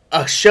is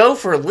a show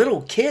for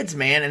little kids,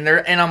 man,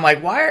 and I'm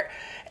like, why?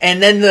 And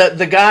then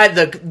the guy,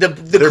 the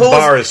their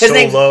bar is so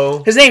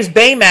low. His name's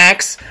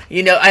Baymax,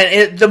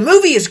 and the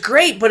movie is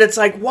great, but it's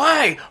like,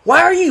 why?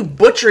 Why are you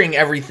butchering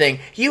everything?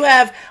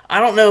 I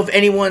don't know if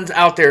anyone's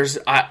out there.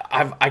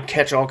 I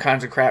catch all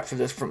kinds of crap for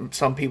this from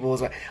some people.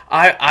 It's like,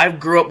 I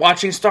grew up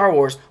watching Star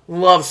Wars,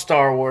 loved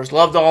Star Wars,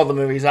 loved all the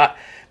movies.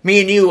 Me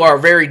and you are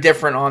very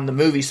different on the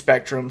movie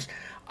spectrums.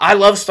 I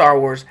love Star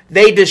Wars.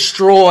 They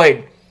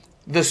destroyed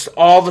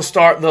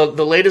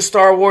the latest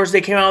Star Wars they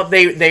came out.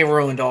 They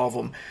ruined all of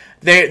them.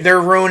 They're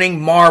ruining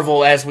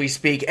Marvel as we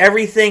speak.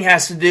 Everything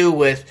has to do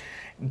with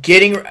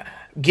getting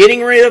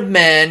rid of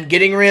men,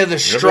 getting rid of the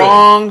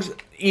strong,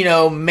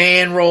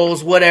 man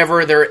roles,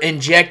 whatever. They're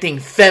injecting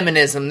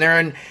feminism.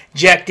 They're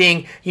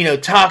injecting,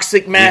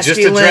 toxic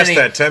masculinity. You just addressed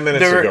that 10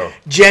 minutes ago.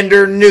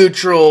 Gender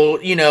neutral,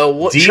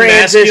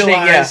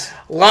 transitioning. Yeah,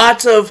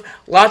 lots of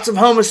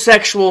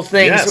homosexual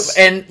things, yes.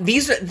 and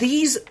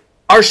these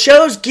are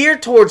shows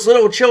geared towards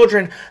little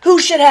children who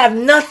should have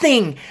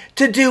nothing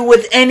to do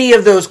with any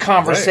of those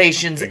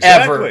conversations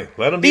ever.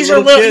 Let them be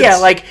little kids. Yeah,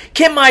 like,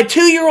 can my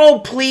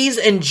 2-year-old please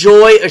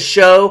enjoy a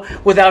show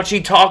without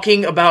you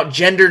talking about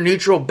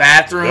gender-neutral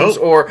bathrooms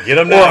or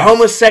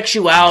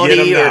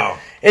homosexuality?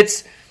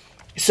 It's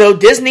so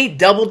Disney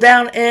doubled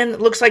down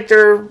and looks like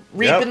they're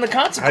reaping the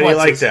consequences. How do you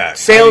like that?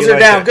 Sales are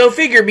down. Go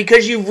figure,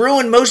 because you've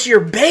ruined most of your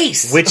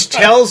base. Which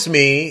tells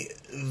me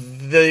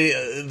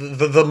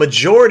the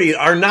majority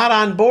are not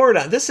on board.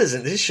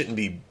 This shouldn't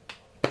be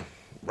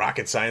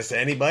rocket science to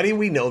anybody.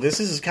 We know this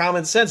is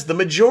common sense. The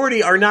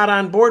majority are not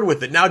on board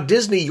with it. Now,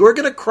 Disney, you're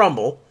going to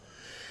crumble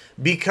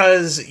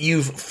because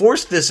you've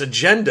forced this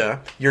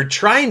agenda. You're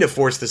trying to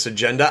force this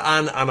agenda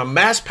on a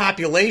mass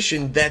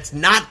population that's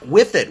not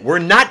with it. We're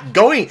not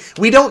going.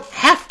 We don't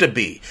have to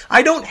be.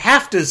 I don't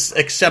have to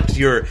accept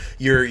your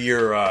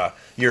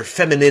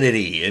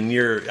femininity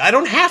and I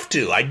don't have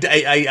to.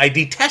 I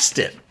detest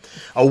it.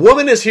 A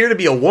woman is here to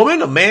be a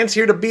woman. A man's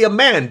here to be a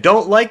man.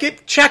 Don't like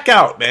it? Check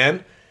out,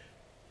 man.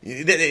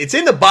 It's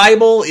in the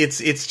Bible.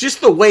 It's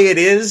just the way it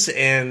is,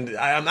 and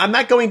I'm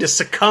not going to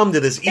succumb to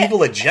this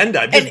evil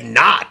agenda. I'm just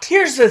not.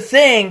 Here's the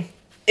thing: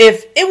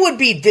 if it would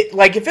be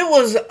like if it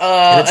was,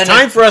 it's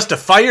time for us to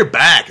fire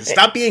back and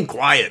stop being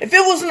quiet. If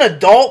it was an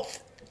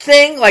adult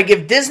thing, like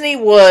if Disney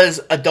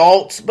was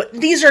adults, but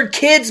these are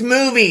kids'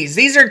 movies.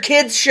 These are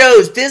kids'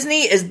 shows.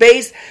 Disney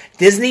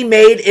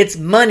made its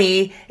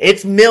money,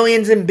 its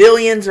millions and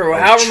billions, or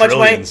however much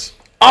money,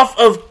 off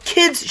of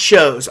kids'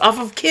 shows, off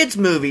of kids'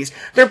 movies.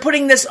 They're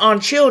putting this on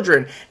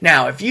children.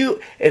 Now, if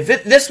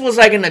this was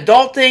like an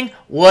adult thing,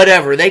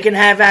 whatever, they can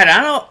have that.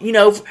 I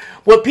don't,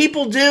 what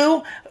people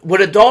do, what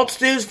adults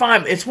do is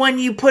fine. It's when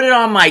you put it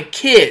on my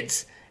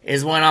kids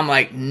is when I'm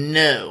like,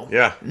 no,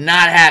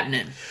 not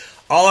happening.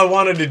 All I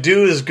wanted to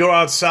do is go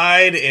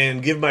outside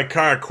and give my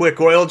car a quick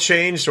oil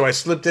change, so I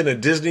slipped in a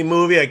Disney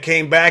movie. I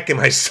came back, and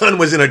my son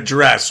was in a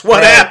dress.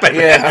 What happened?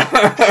 Yeah.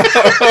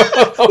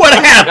 What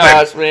happened?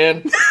 Gosh,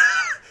 man.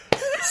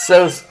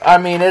 So, I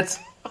mean, it's...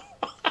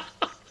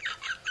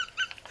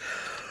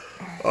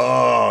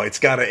 Oh, it's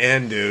got to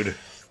end, dude.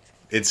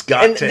 It's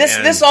got to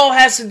end. This all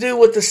has to do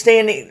with the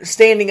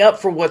standing up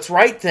for what's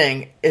right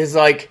thing, is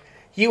like...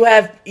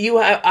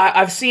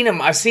 I've seen them.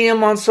 I've seen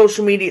them on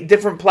social media,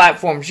 different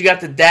platforms. You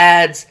got the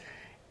dads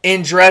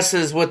in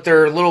dresses with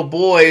their little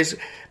boys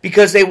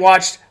because they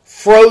watched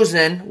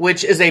Frozen,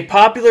 which is a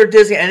popular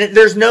Disney, and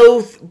there's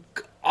no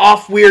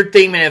off weird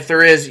theme, and if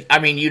there is, I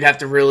mean, you'd have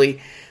to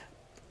really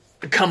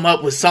come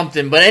up with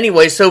something. But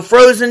anyway, so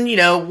Frozen,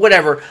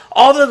 whatever.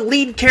 All the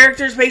lead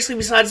characters, basically,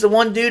 besides the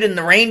one dude in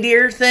the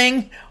reindeer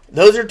thing,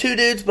 those are 2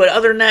 dudes, but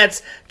other than that,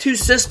 it's 2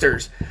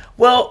 sisters.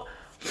 Well,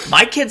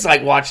 my kids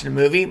like watching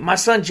the movie. My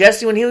son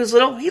Jesse, when he was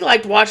little, he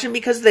liked watching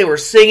because they were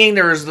singing.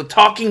 There was the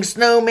talking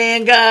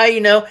snowman guy,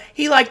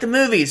 He liked the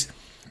movies.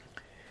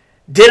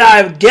 Did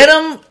I get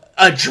him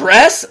a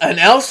dress, an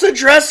Elsa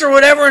dress or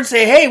whatever, and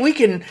say, hey, we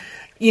can,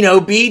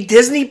 be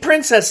Disney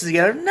princesses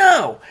together?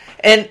 No.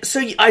 And so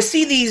I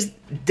see these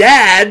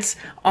dads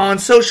on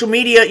social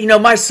media.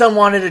 My son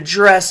wanted a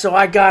dress, so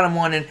I got him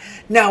one, and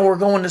now we're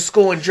going to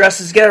school in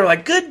dresses together.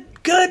 Like, good.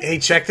 Hey,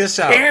 check this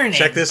out. Parenting.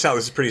 Check this out.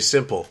 This is pretty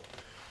simple.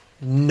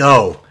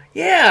 No.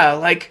 Yeah,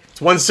 like...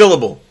 It's one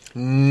syllable.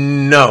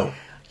 No.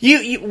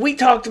 We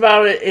talked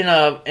about it in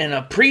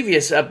a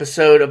previous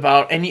episode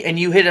about, and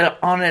you hit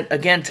on it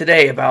again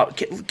today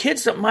about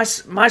kids. My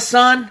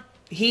son,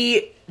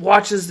 he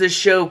watches this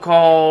show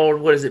called,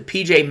 what is it,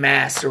 PJ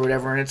Masks or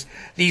whatever, and it's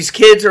these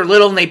kids are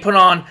little and they put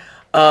on,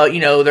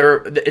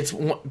 it's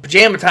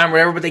pajama time or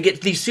whatever, but they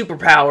get these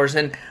superpowers,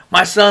 and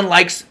my son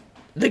likes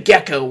the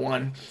gecko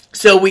one,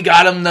 so we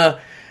got him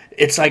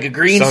it's like a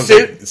green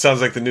suit. It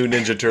sounds like the new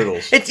Ninja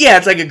Turtles.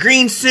 It's like a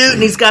green suit,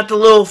 and he's got the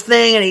little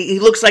thing, and he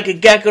looks like a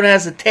gecko and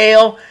has a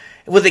tail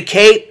with a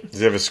cape. Does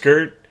he have a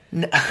skirt?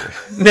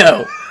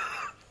 No.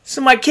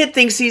 So my kid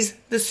thinks he's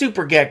the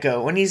super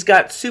gecko, and he's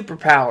got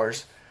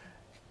superpowers.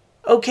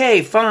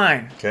 Okay,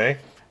 fine. Okay.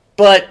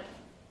 But,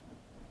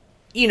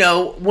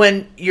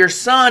 when your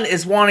son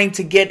is wanting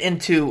to get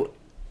into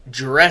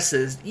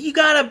dresses, you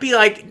gotta be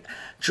like,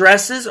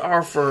 dresses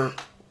are for...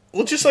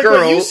 Well, just like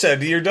what you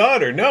said to your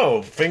daughter.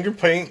 No, finger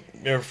paint,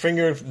 or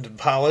finger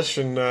polish,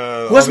 and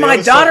was my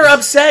daughter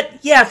upset?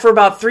 Yeah, for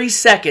about 3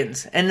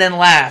 seconds, and then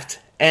laughed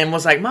and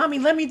was like, "Mommy,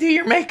 let me do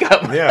your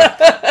makeup."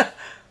 Yeah.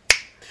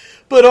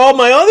 But all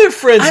my other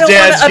friends'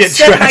 dads get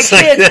dressed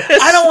like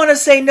this. I don't want to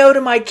say no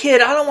to my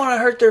kid. I don't want to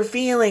hurt their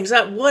feelings.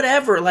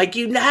 Whatever. Like,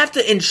 you have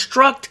to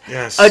instruct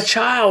a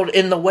child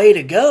in the way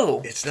to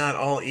go. It's not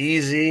all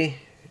easy.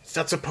 It's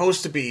not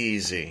supposed to be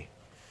easy.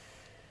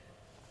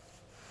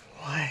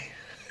 Why?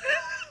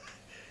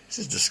 This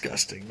is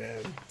disgusting,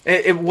 man.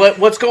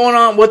 What's going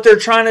on? What they're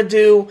trying to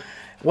do?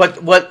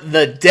 What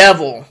the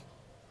devil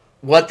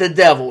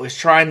is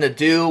trying to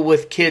do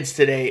with kids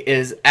today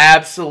is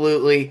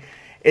absolutely,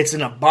 it's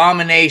an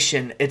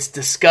abomination. It's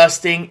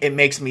disgusting. It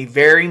makes me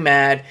very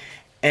mad,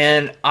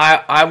 and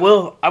I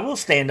will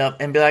stand up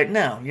and be like,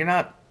 no, you're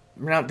not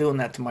doing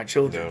that to my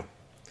children.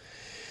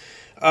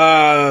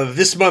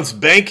 This month's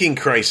banking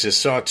crisis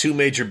saw two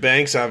major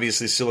banks,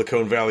 obviously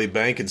Silicon Valley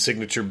Bank and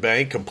Signature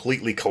Bank,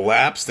 completely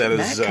collapse. That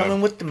is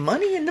coming with the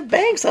money in the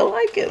banks. I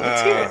like it.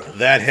 Let's hear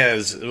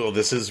it.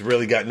 This has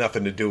really got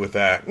nothing to do with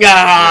that.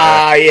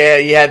 Yeah,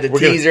 you had the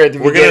teaser at the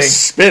beginning. We're going to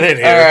spin it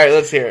here. All right,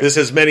 let's hear it. This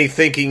has many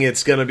thinking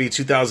it's going to be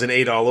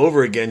 2008 all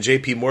over again.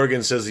 JP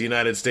Morgan says the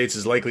United States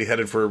is likely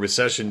headed for a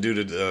recession due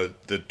to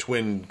the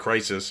twin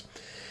crisis.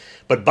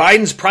 But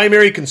Biden's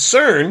primary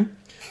concern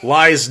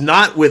lies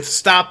not with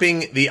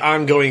stopping the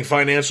ongoing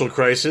financial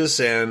crisis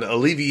and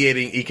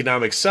alleviating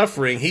economic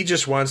suffering. He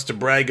just wants to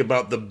brag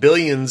about the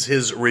billions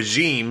his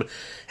regime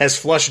has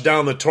flushed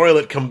down the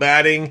toilet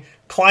combating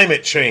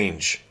climate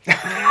change. Are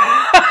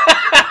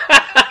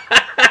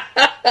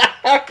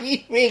you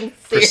being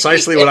serious?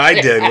 Precisely what I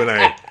did when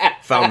I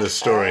found this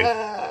story.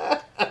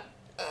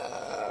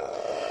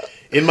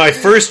 In my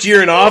first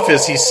year in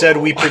office, he said,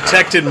 we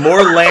protected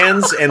more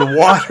lands and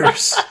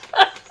waters.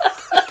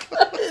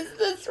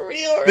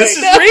 This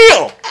is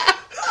real.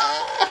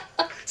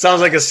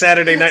 Sounds like a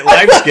Saturday Night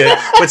Live skit,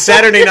 but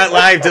Saturday Night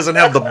Live doesn't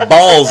have the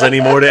balls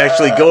anymore to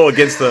actually go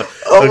against the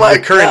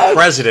current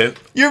president.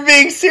 You're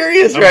being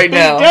serious right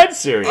now. I'm dead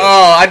serious.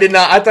 Oh, I did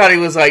not. I thought he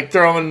was like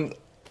throwing.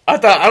 I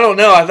don't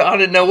know. I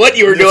didn't know what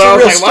you were doing. It's a I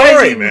was real like, story,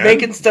 why is he man.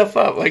 making stuff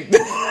up? Like,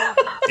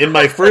 in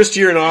my first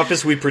year in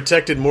office, we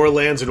protected more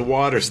lands and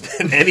waters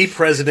than any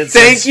president.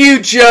 Thank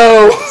you,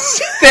 Joe.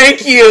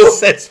 Thank you.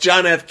 That's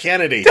John F.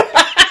 Kennedy.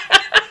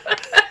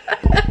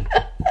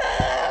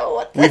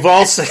 We've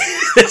all said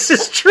this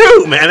is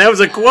true, man. That was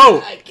a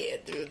quote. I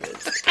can't do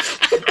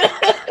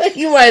this.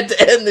 You might have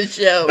to end the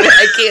show.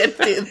 I can't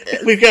do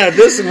this. We've got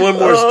this and one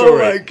more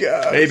story. Oh my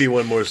god! Maybe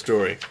one more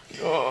story.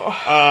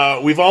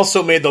 We've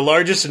also made the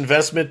largest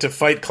investment to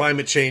fight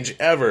climate change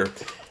ever.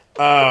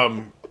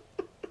 And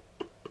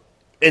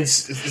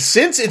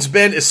since it's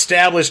been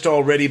established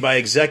already by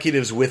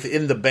executives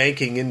within the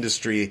banking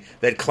industry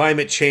that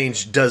climate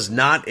change does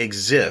not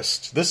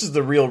exist, this is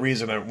the real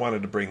reason I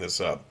wanted to bring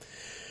this up.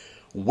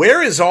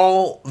 Where is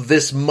all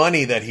this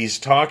money that he's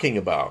talking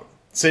about?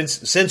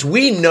 Since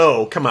we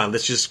know, come on,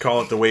 let's just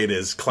call it the way it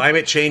is.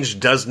 Climate change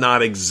does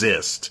not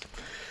exist.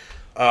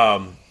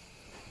 Does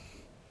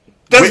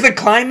the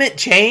climate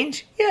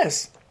change?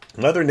 Yes.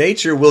 Mother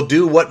Nature will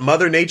do what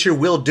Mother Nature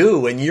will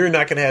do, and you're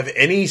not going to have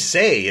any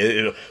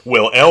say.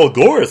 Well, Al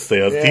Gore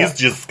says he's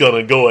just going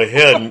to go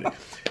ahead and...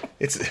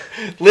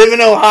 Live in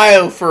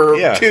Ohio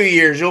for 2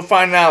 years. You'll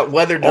find out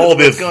weather does all what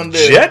this it's going to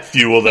do. Jet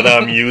fuel that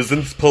I'm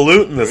using's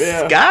polluting the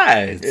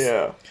skies.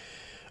 Yeah.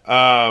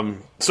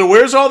 So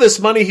where's all this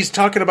money he's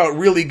talking about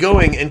really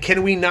going? And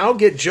can we now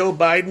get Joe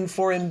Biden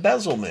for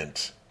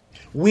embezzlement?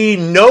 We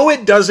know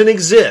it doesn't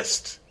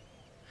exist.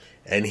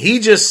 And he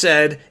just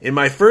said, in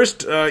my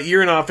first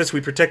year in office, we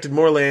protected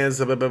more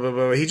lands. Blah, blah, blah,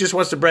 blah. He just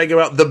wants to brag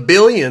about the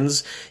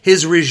billions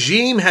his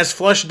regime has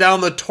flushed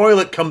down the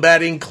toilet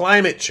combating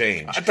climate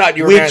change. I thought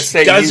you were going to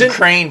say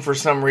Ukraine for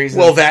some reason.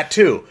 Well, that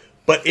too.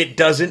 But it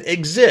doesn't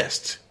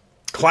exist.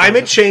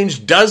 Climate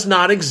change does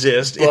not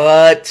exist.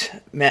 But,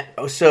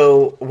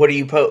 so what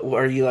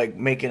are you like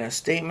making a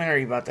statement? Or are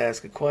you about to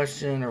ask a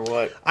question or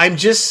what? I'm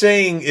just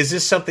saying, is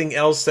this something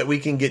else that we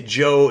can get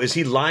Joe? Is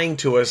he lying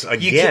to us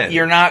again?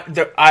 You're not,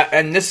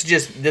 and this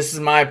is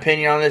my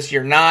opinion on this.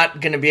 You're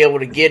not going to be able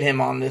to get him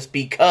on this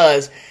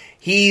because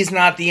he's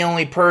not the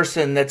only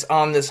person that's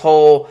on this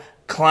whole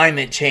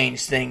climate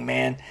change thing,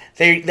 man.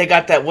 They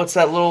got that, what's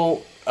that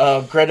little,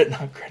 not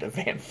Greta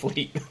Van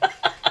Fleet.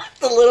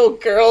 The little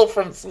girl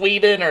from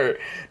Sweden or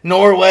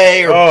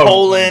Norway or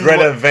Poland.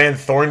 Greta Van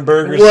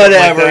Thornburg or whatever,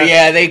 something like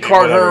that. They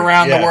cart her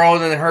around the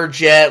world in her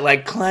jet.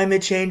 Like,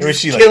 climate change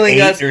is killing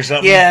like us. Or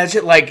something?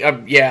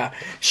 Yeah,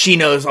 she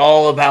knows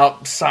all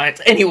about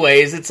science.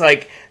 Anyways, it's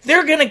like,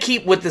 they're going to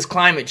keep with this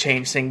climate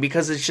change thing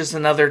because it's just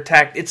another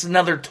it's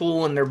another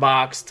tool in their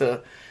box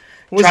to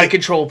try to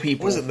control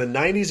people. Was it in the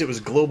 90s? It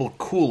was global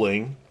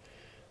cooling.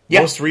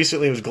 Yeah. Most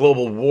recently, it was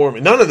global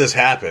warming. None of this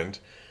happened.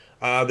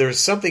 There's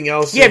something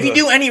else. Yeah, if you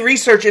do any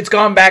research, it's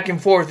gone back and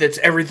forth. It's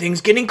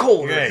everything's getting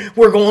colder. Right.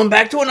 We're going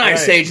back to an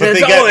ice age. Then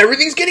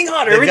everything's getting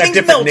hotter. Everything's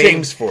got different melting.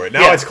 names for it.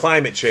 Now it's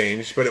climate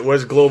change, but it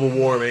was global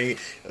warming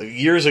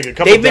years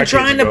ago. They've been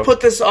trying to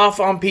put this off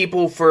on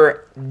people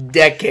for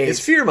decades. It's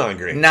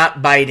fear-mongering.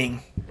 Not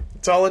biting.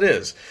 That's all it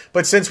is.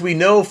 But since we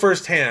know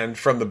firsthand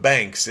from the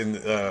banks and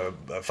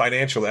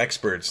financial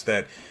experts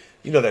that,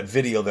 you know that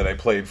video that I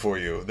played for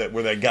you,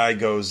 where that guy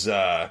goes...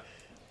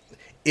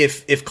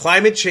 If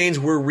climate change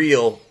were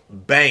real,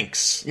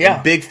 banks,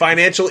 and big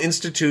financial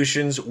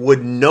institutions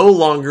would no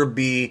longer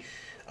be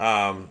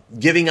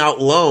giving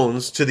out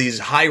loans to these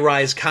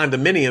high-rise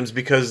condominiums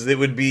because it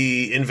would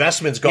be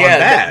investments gone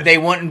bad. They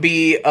wouldn't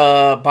be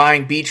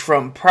buying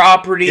beachfront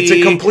property. It's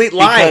a complete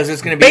lie because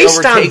it's going to be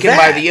overtaken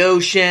by the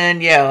ocean.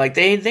 Yeah, like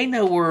they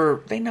know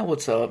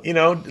what's up. You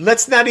know,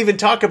 let's not even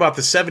talk about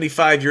the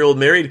 75-year-old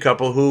married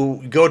couple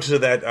who go to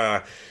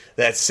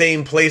that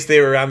same place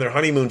they were on their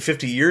honeymoon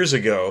 50 years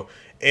ago.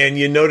 And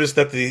you notice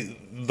that the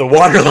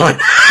water line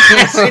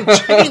hasn't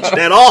changed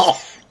at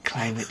all.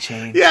 Climate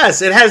change.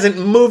 Yes, it hasn't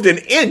moved an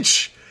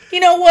inch. You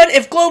know what?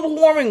 If global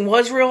warming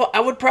was real, I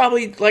would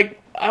probably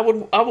I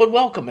would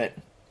welcome it.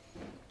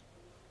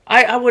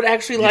 I would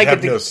actually like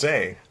it. No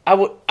say.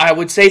 I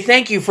would say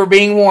thank you for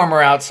being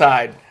warmer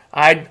outside.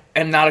 I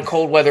am not a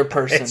cold weather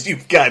person.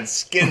 You've got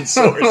skin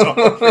sores all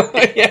over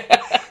you.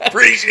 Yeah.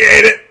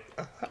 Appreciate it.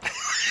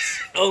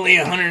 Only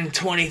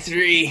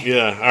 123.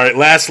 Yeah. All right.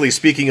 Lastly,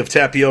 speaking of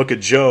Tapioca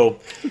Joe,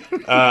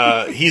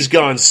 he's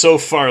gone so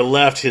far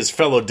left, his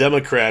fellow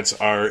Democrats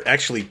are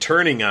actually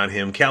turning on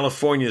him.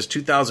 California's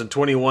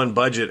 2021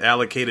 budget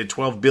allocated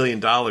 $12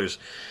 billion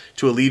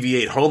to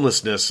alleviate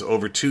homelessness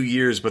over 2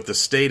 years, but the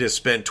state has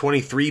spent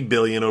 $23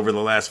 billion over the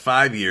last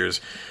 5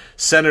 years.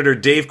 Senator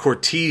Dave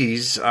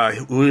Cortez,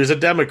 who is a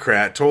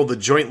Democrat, told the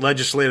Joint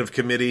Legislative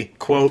Committee,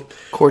 quote...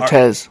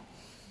 Cortez.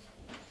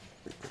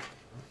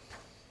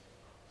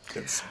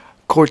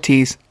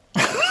 Cortez.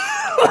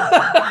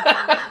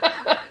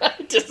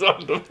 Just go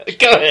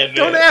ahead.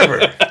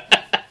 Man.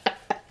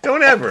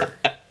 Don't ever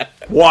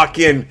walk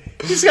in.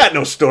 He's got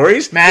no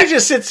stories. Matt, he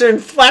just sits there and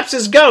flaps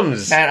his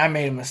gums. Matt, I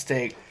made a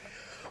mistake.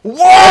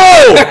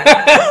 Whoa!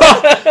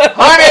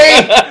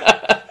 Honey!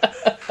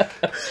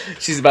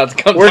 She's about to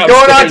come We're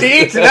downstairs. going out to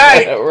eat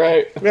tonight.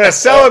 Right. We're going to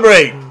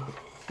celebrate.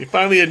 He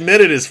finally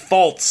admitted his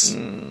faults.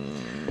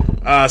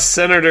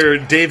 Senator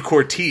Dave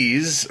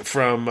Cortez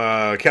from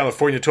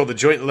California told the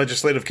Joint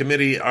Legislative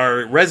Committee,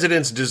 our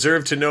residents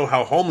deserve to know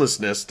how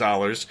homelessness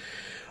dollars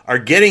are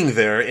getting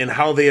there and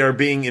how they are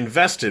being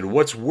invested,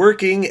 what's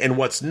working and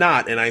what's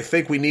not, and I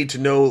think we need to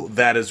know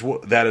that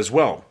as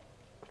well.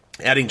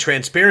 Adding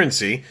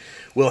transparency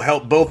will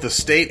help both the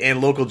state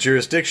and local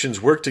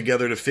jurisdictions work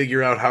together to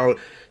figure out how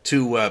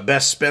to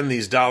best spend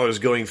these dollars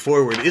going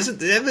forward.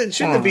 Shouldn't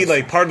it be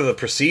like part of the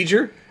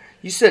procedure?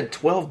 You said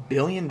 $12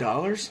 billion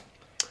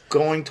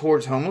going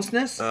towards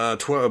homelessness?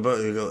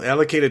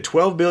 Allocated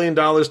 $12 billion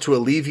to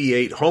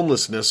alleviate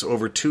homelessness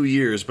over 2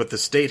 years, but the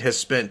state has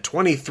spent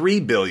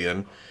 $23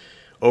 billion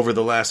over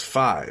the last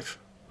 5.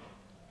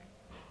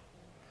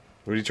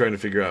 What are you trying to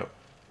figure out?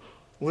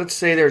 Let's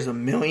say there's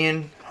 1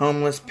 million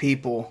homeless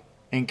people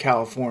in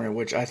California,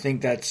 which I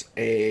think that's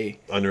a...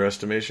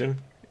 Underestimation?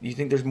 You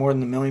think there's more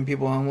than 1 million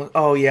people homeless?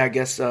 Oh, yeah, I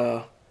guess...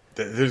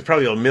 There's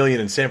probably 1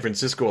 million in San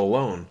Francisco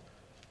alone.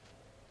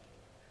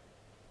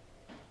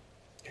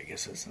 I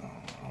guess it's...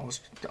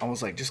 I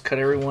was like, just cut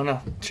everyone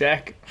a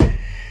check.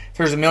 If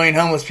there's 1 million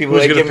homeless people,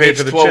 they give them each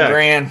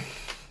 $12,000.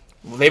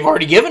 Well, they've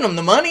already given them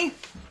the money.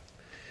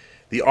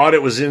 The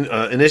audit was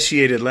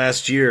initiated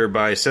last year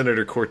by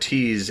Senator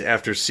Cortez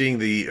after seeing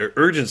the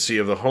urgency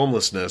of the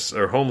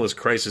homeless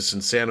crisis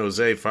in San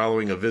Jose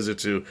following a visit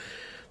to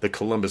the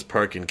Columbus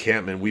Park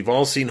encampment. We've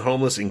all seen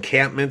homeless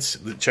encampments.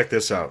 Check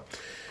this out.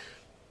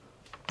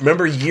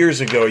 Remember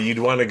years ago you'd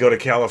want to go to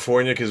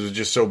California because it was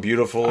just so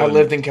beautiful? I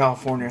lived in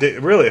California.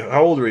 Really?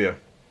 How old were you?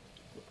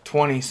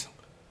 20s.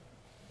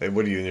 Hey,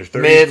 what are you, in your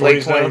 30s, Mid, 40s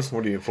late now? 20s.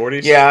 What are you,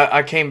 40s? Yeah,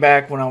 I came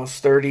back when I was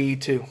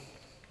 32.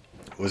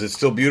 Was it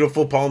still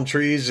beautiful, palm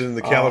trees in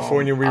the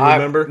California we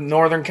remember?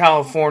 Northern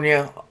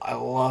California, I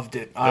loved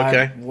it.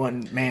 Okay.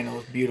 Man, it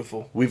was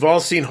beautiful. We've all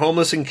seen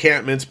homeless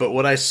encampments, but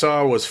what I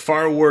saw was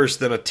far worse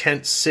than a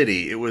tent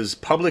city. It was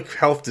public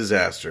health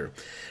disaster.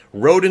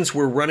 Rodents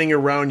were running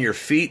around your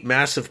feet,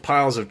 massive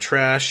piles of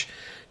trash,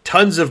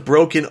 tons of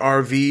broken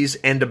RVs,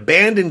 and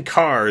abandoned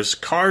cars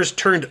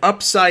turned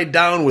upside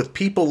down with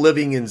people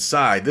living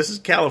inside. This is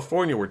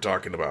California we're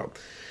talking about.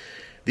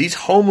 These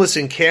homeless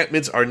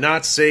encampments are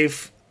not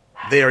safe.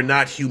 They are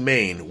not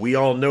humane. We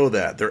all know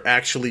that. They're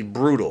actually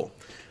brutal.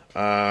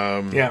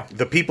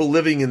 The people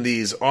living in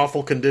these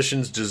awful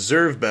conditions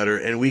deserve better,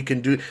 and we can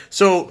do...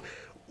 So,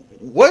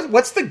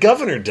 what's the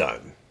governor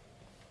done?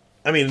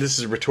 I mean, this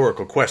is a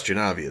rhetorical question,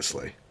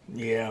 obviously.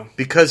 Yeah.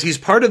 Because he's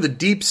part of the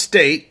deep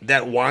state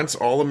that wants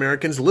all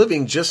Americans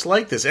living just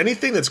like this.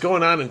 Anything that's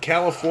going on in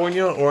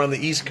California or on the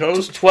East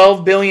Coast...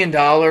 $12 billion,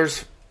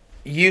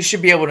 you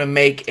should be able to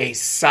make a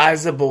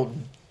sizable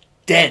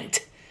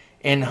dent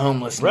in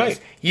homelessness. Right.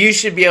 You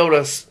should be able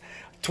to...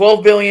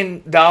 $12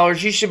 billion,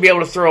 you should be able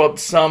to throw up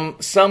some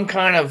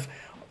kind of...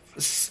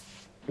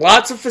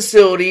 Lots of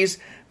facilities,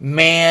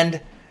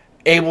 manned,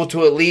 able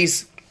to at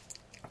least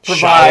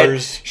provide...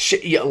 Showers.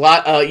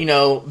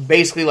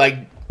 Basically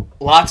like...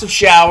 Lots of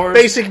showers,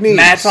 basic needs,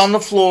 mats on the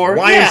floor.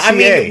 YMCA yeah, I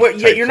mean,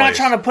 you're not place.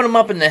 trying to put them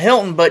up in the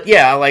Hilton, but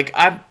yeah, like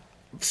I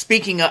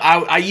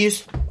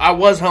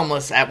was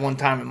homeless at one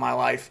time in my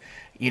life.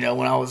 When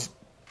I was,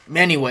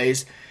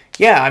 anyways,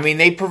 yeah. I mean,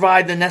 they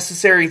provide the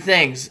necessary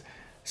things: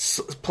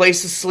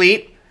 place to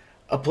sleep,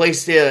 a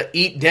place to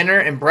eat dinner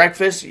and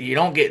breakfast. You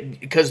don't get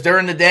because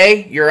during the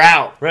day you're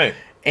out, right?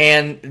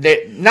 And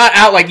they not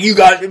out like you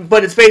got,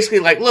 but it's basically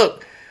like,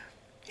 look.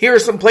 Here are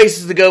some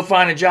places to go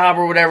find a job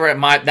or whatever.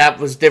 That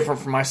was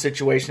different from my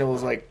situation. It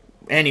was like,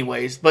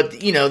 anyways. But,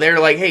 they're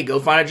like, hey,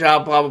 go find a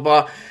job, blah, blah,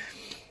 blah.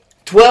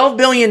 $12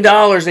 billion,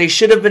 they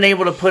should have been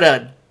able to put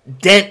a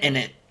dent in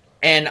it.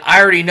 And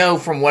I already know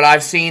from what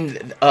I've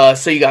seen,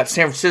 so you got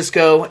San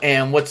Francisco,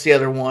 and what's the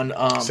other one?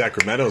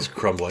 Sacramento's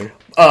crumbling.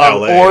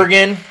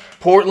 Oregon,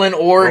 Portland,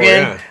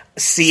 Oregon,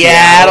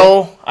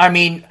 Seattle. I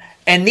mean,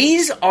 and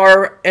these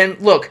are, and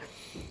look,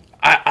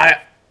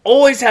 I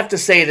always have to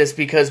say this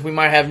because we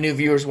might have new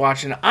viewers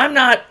watching. I'm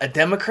not a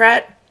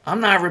Democrat.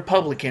 I'm not a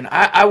Republican.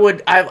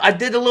 I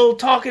did a little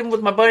talking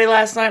with my buddy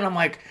last night, and I'm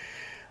like,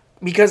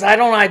 because I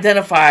don't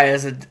identify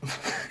as a...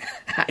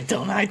 I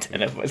don't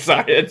identify.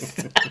 Sorry.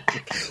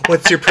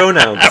 What's your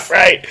pronouns?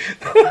 Right.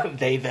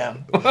 They,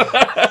 them.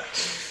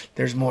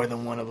 There's more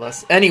than one of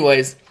us.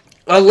 Anyways,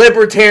 a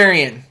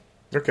libertarian.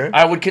 Okay.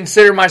 I would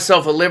consider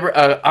myself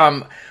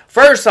a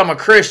first, I'm a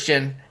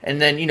Christian,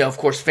 and then, of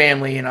course,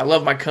 family, and I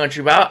love my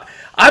country. But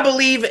I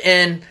believe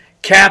in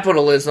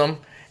capitalism,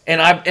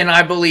 and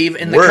I believe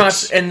in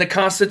the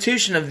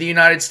Constitution of the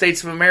United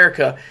States of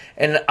America,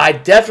 and I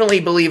definitely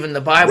believe in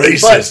the Bible.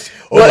 Racist.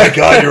 Oh my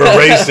God, you're a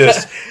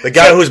racist. The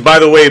guy who's, by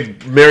the way,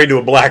 married to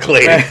a black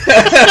lady.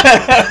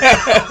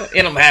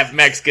 And I'm half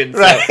Mexican. So.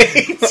 Right.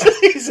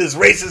 He's as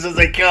racist as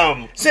they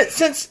come.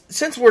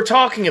 Since we're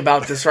talking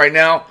about this right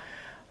now,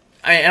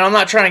 and I'm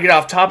not trying to get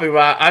off topic,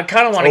 but I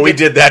kind of want to. We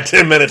did that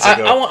 10 minutes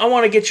ago. I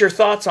want to get your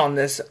thoughts on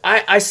this.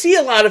 I see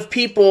a lot of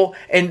people,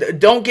 and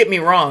don't get me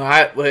wrong.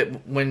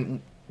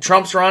 When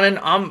Trump's running,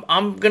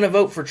 I'm going to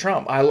vote for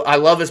Trump. I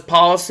love his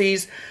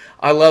policies.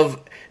 I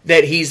love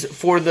that he's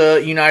for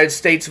the United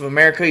States of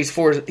America. He's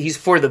for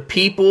the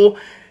people.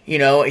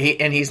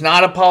 He's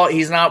not a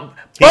He's not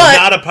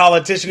a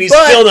politician. He's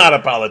still not a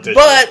politician.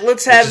 But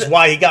which is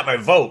why he got my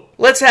vote.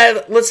 Let's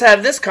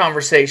have this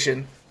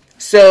conversation.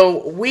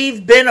 So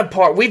we've been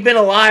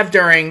alive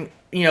during,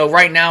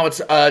 right now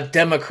it's a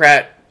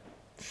Democrat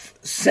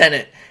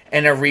Senate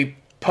and a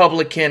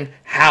Republican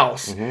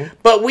House. Mm-hmm.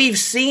 But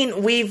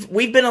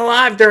we've been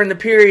alive during the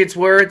periods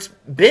where it's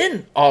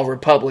been all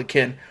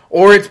Republican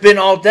or it's been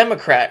all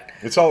Democrat.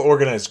 It's all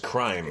organized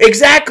crime.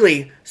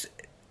 Exactly.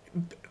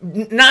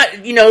 Not,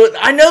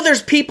 I know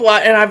there's people,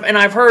 and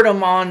I've heard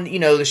them on,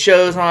 the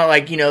shows on,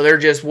 like, they're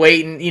just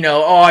waiting,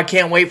 I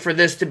can't wait for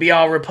this to be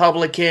all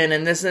Republican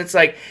and this, and it's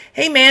like,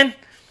 hey man,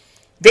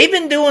 they've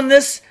been doing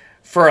this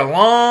for a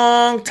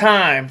long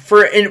time.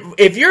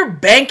 If you're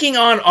banking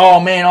on, oh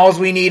man, all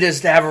we need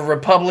is to have a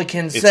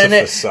Republican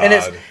Senate, it's a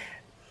facade. And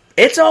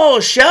it's all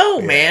a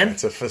show, man.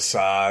 It's a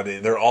facade.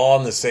 They're all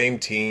on the same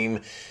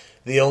team.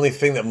 The only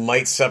thing that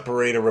might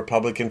separate a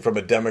Republican from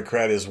a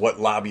Democrat is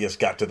what lobbyists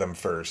got to them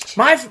first.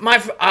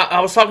 I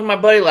was talking to my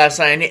buddy last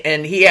night,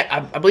 and I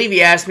believe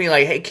he asked me,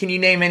 like, hey, can you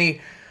name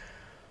any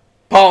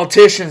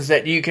politicians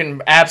that you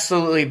can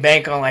absolutely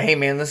bank on? Like, hey,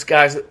 man, this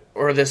guy's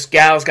or this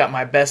gal's got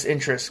my best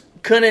interest.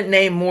 Couldn't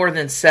name more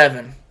than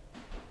 7.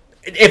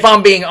 If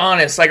I'm being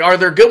honest. Like, are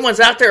there good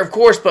ones out there? Of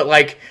course, but,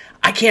 like,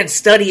 I can't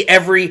study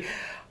every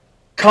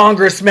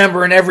Congress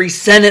member and every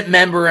Senate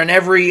member and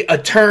every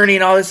attorney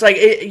and all this. Like,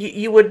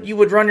 you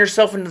would run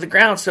yourself into the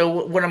ground.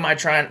 So what am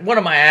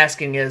I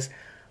asking is,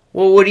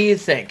 well, what do you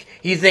think?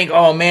 You think,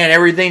 oh man,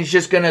 everything's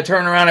just going to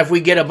turn around if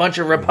we get a bunch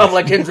of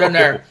Republicans in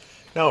there?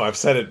 No, I've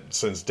said it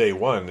since day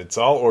one. It's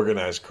all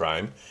organized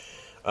crime.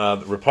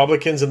 The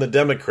Republicans and the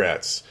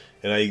Democrats.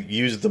 And I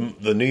use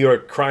the New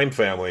York crime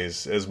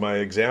families as my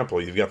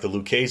example. You've got the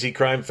Lucchese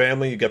crime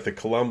family. You've got the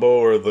Colombo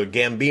or the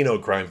Gambino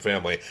crime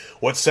family.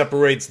 What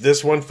separates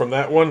this one from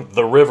that one?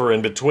 The river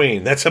in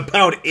between. That's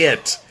about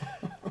it.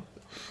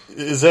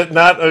 Is that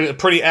not a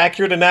pretty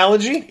accurate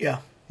analogy? Yeah.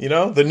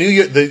 The New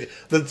York, the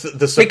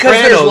Sopranos.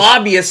 Because there's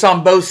lobbyists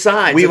on both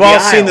sides. We've all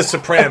seen the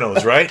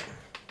Sopranos, right?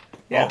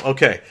 Yeah. Oh,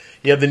 okay.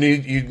 You have the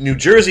New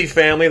Jersey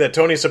family that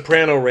Tony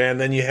Soprano ran,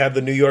 then you have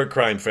the New York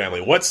crime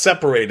family. What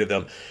separated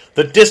them?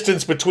 The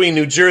distance between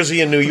New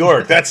Jersey and New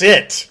York. That's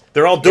it.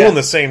 They're all doing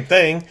the same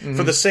thing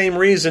for the same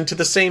reason to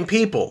the same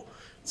people.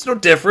 It's no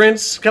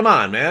difference. Come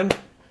on, man.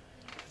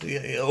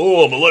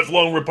 Oh, I'm a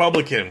lifelong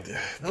Republican.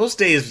 Those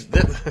days,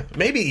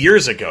 maybe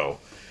years ago.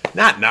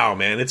 Not now,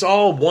 man. It's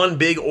all one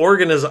big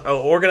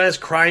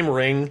organized crime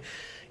ring.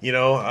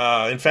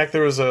 In fact,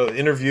 there was an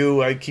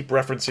interview, I keep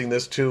referencing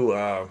this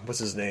to, what's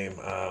his name?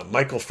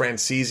 Michael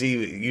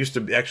Francesi used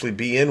to actually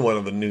be in one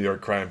of the New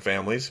York crime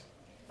families.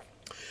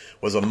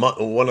 Was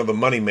one of the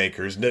money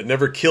makers.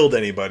 Never killed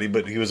anybody,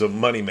 but he was a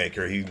money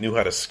maker. He knew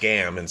how to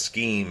scam and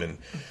scheme and,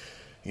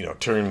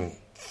 turn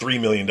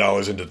 $3 million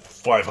into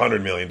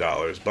 $500 million,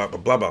 blah, blah,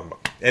 blah, blah.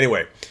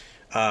 Anyway,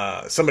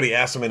 somebody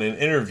asked him in an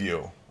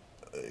interview,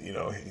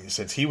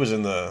 since he was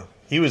in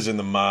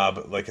the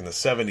mob, like in the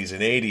 70s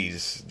and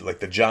 80s, like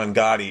the John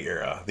Gotti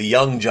era, the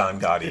young John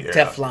Gotti era.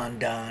 Teflon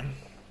Don.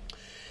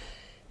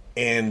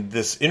 And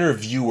this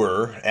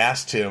interviewer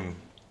asked him,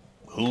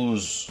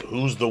 who's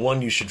the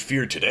one you should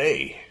fear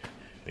today?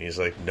 And he's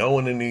like, no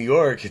one in New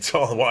York. It's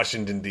all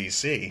Washington,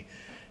 D.C.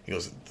 He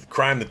goes, the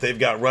crime that they've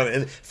got running.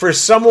 And for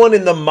someone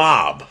in the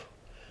mob,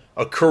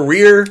 a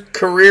career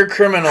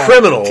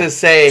criminal to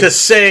say,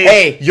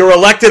 hey, your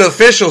elected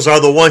officials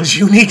are the ones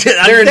you need to.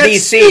 They're in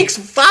D.C. Speaks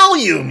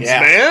volumes,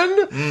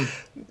 man.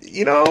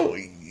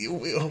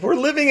 Mm. We're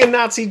living in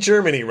Nazi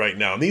Germany right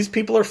now. These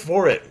people are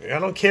for it. I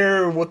don't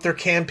care what their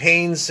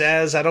campaign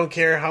says. I don't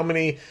care how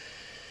many.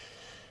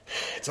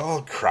 It's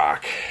all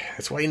crock.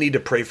 That's why you need to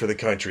pray for the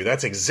country.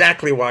 That's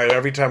exactly why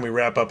every time we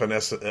wrap up an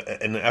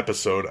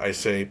episode, I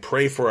say,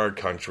 pray for our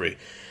country.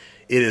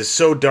 It is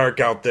so dark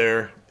out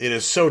there. It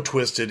is so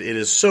twisted. It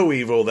is so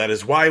evil. That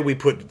is why we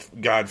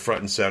put God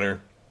front and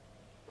center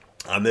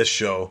on this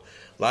show.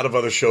 A lot of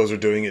other shows are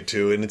doing it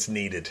too, and it's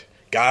needed.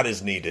 God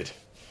is needed.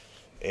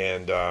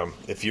 And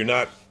if you're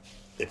not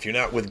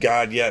with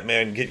God yet,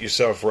 man, get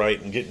yourself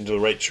right and get into the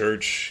right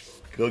church.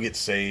 Go get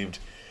saved.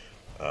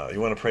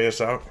 You want to pray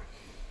us out?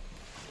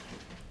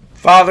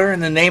 Father, in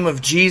the name of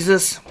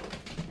Jesus,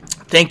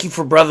 thank you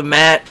for Brother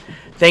Matt.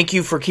 Thank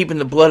you for keeping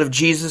the blood of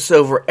Jesus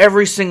over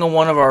every single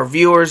one of our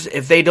viewers.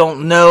 If they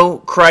don't know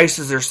Christ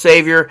as their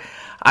Savior,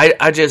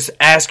 I just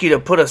ask you to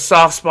put a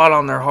soft spot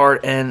on their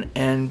heart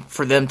and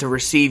for them to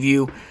receive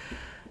you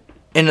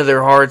into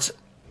their hearts.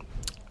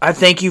 I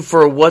thank you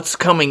for what's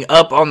coming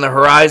up on the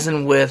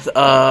horizon with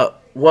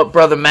what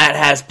Brother Matt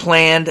has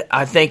planned.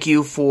 I thank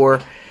you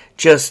for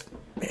just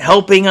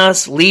helping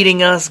us,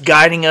 leading us,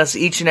 guiding us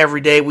each and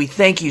every day. We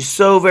thank you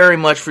so very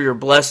much for your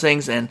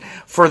blessings and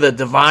for the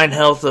divine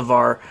health of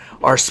our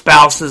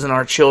spouses and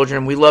our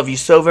children. We love you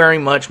so very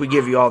much. We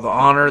give you all the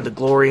honor, the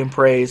glory, and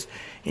praise.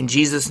 In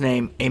Jesus'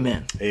 name,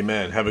 amen.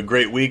 Amen. Have a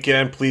great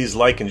weekend. Please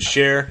like and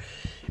share,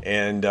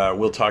 and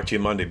we'll talk to you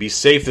Monday. Be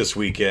safe this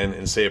weekend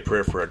and say a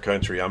prayer for our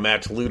country. I'm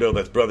Matt Toledo.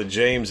 That's Brother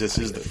James. This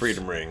is the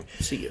Freedom Ring.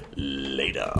 See you later.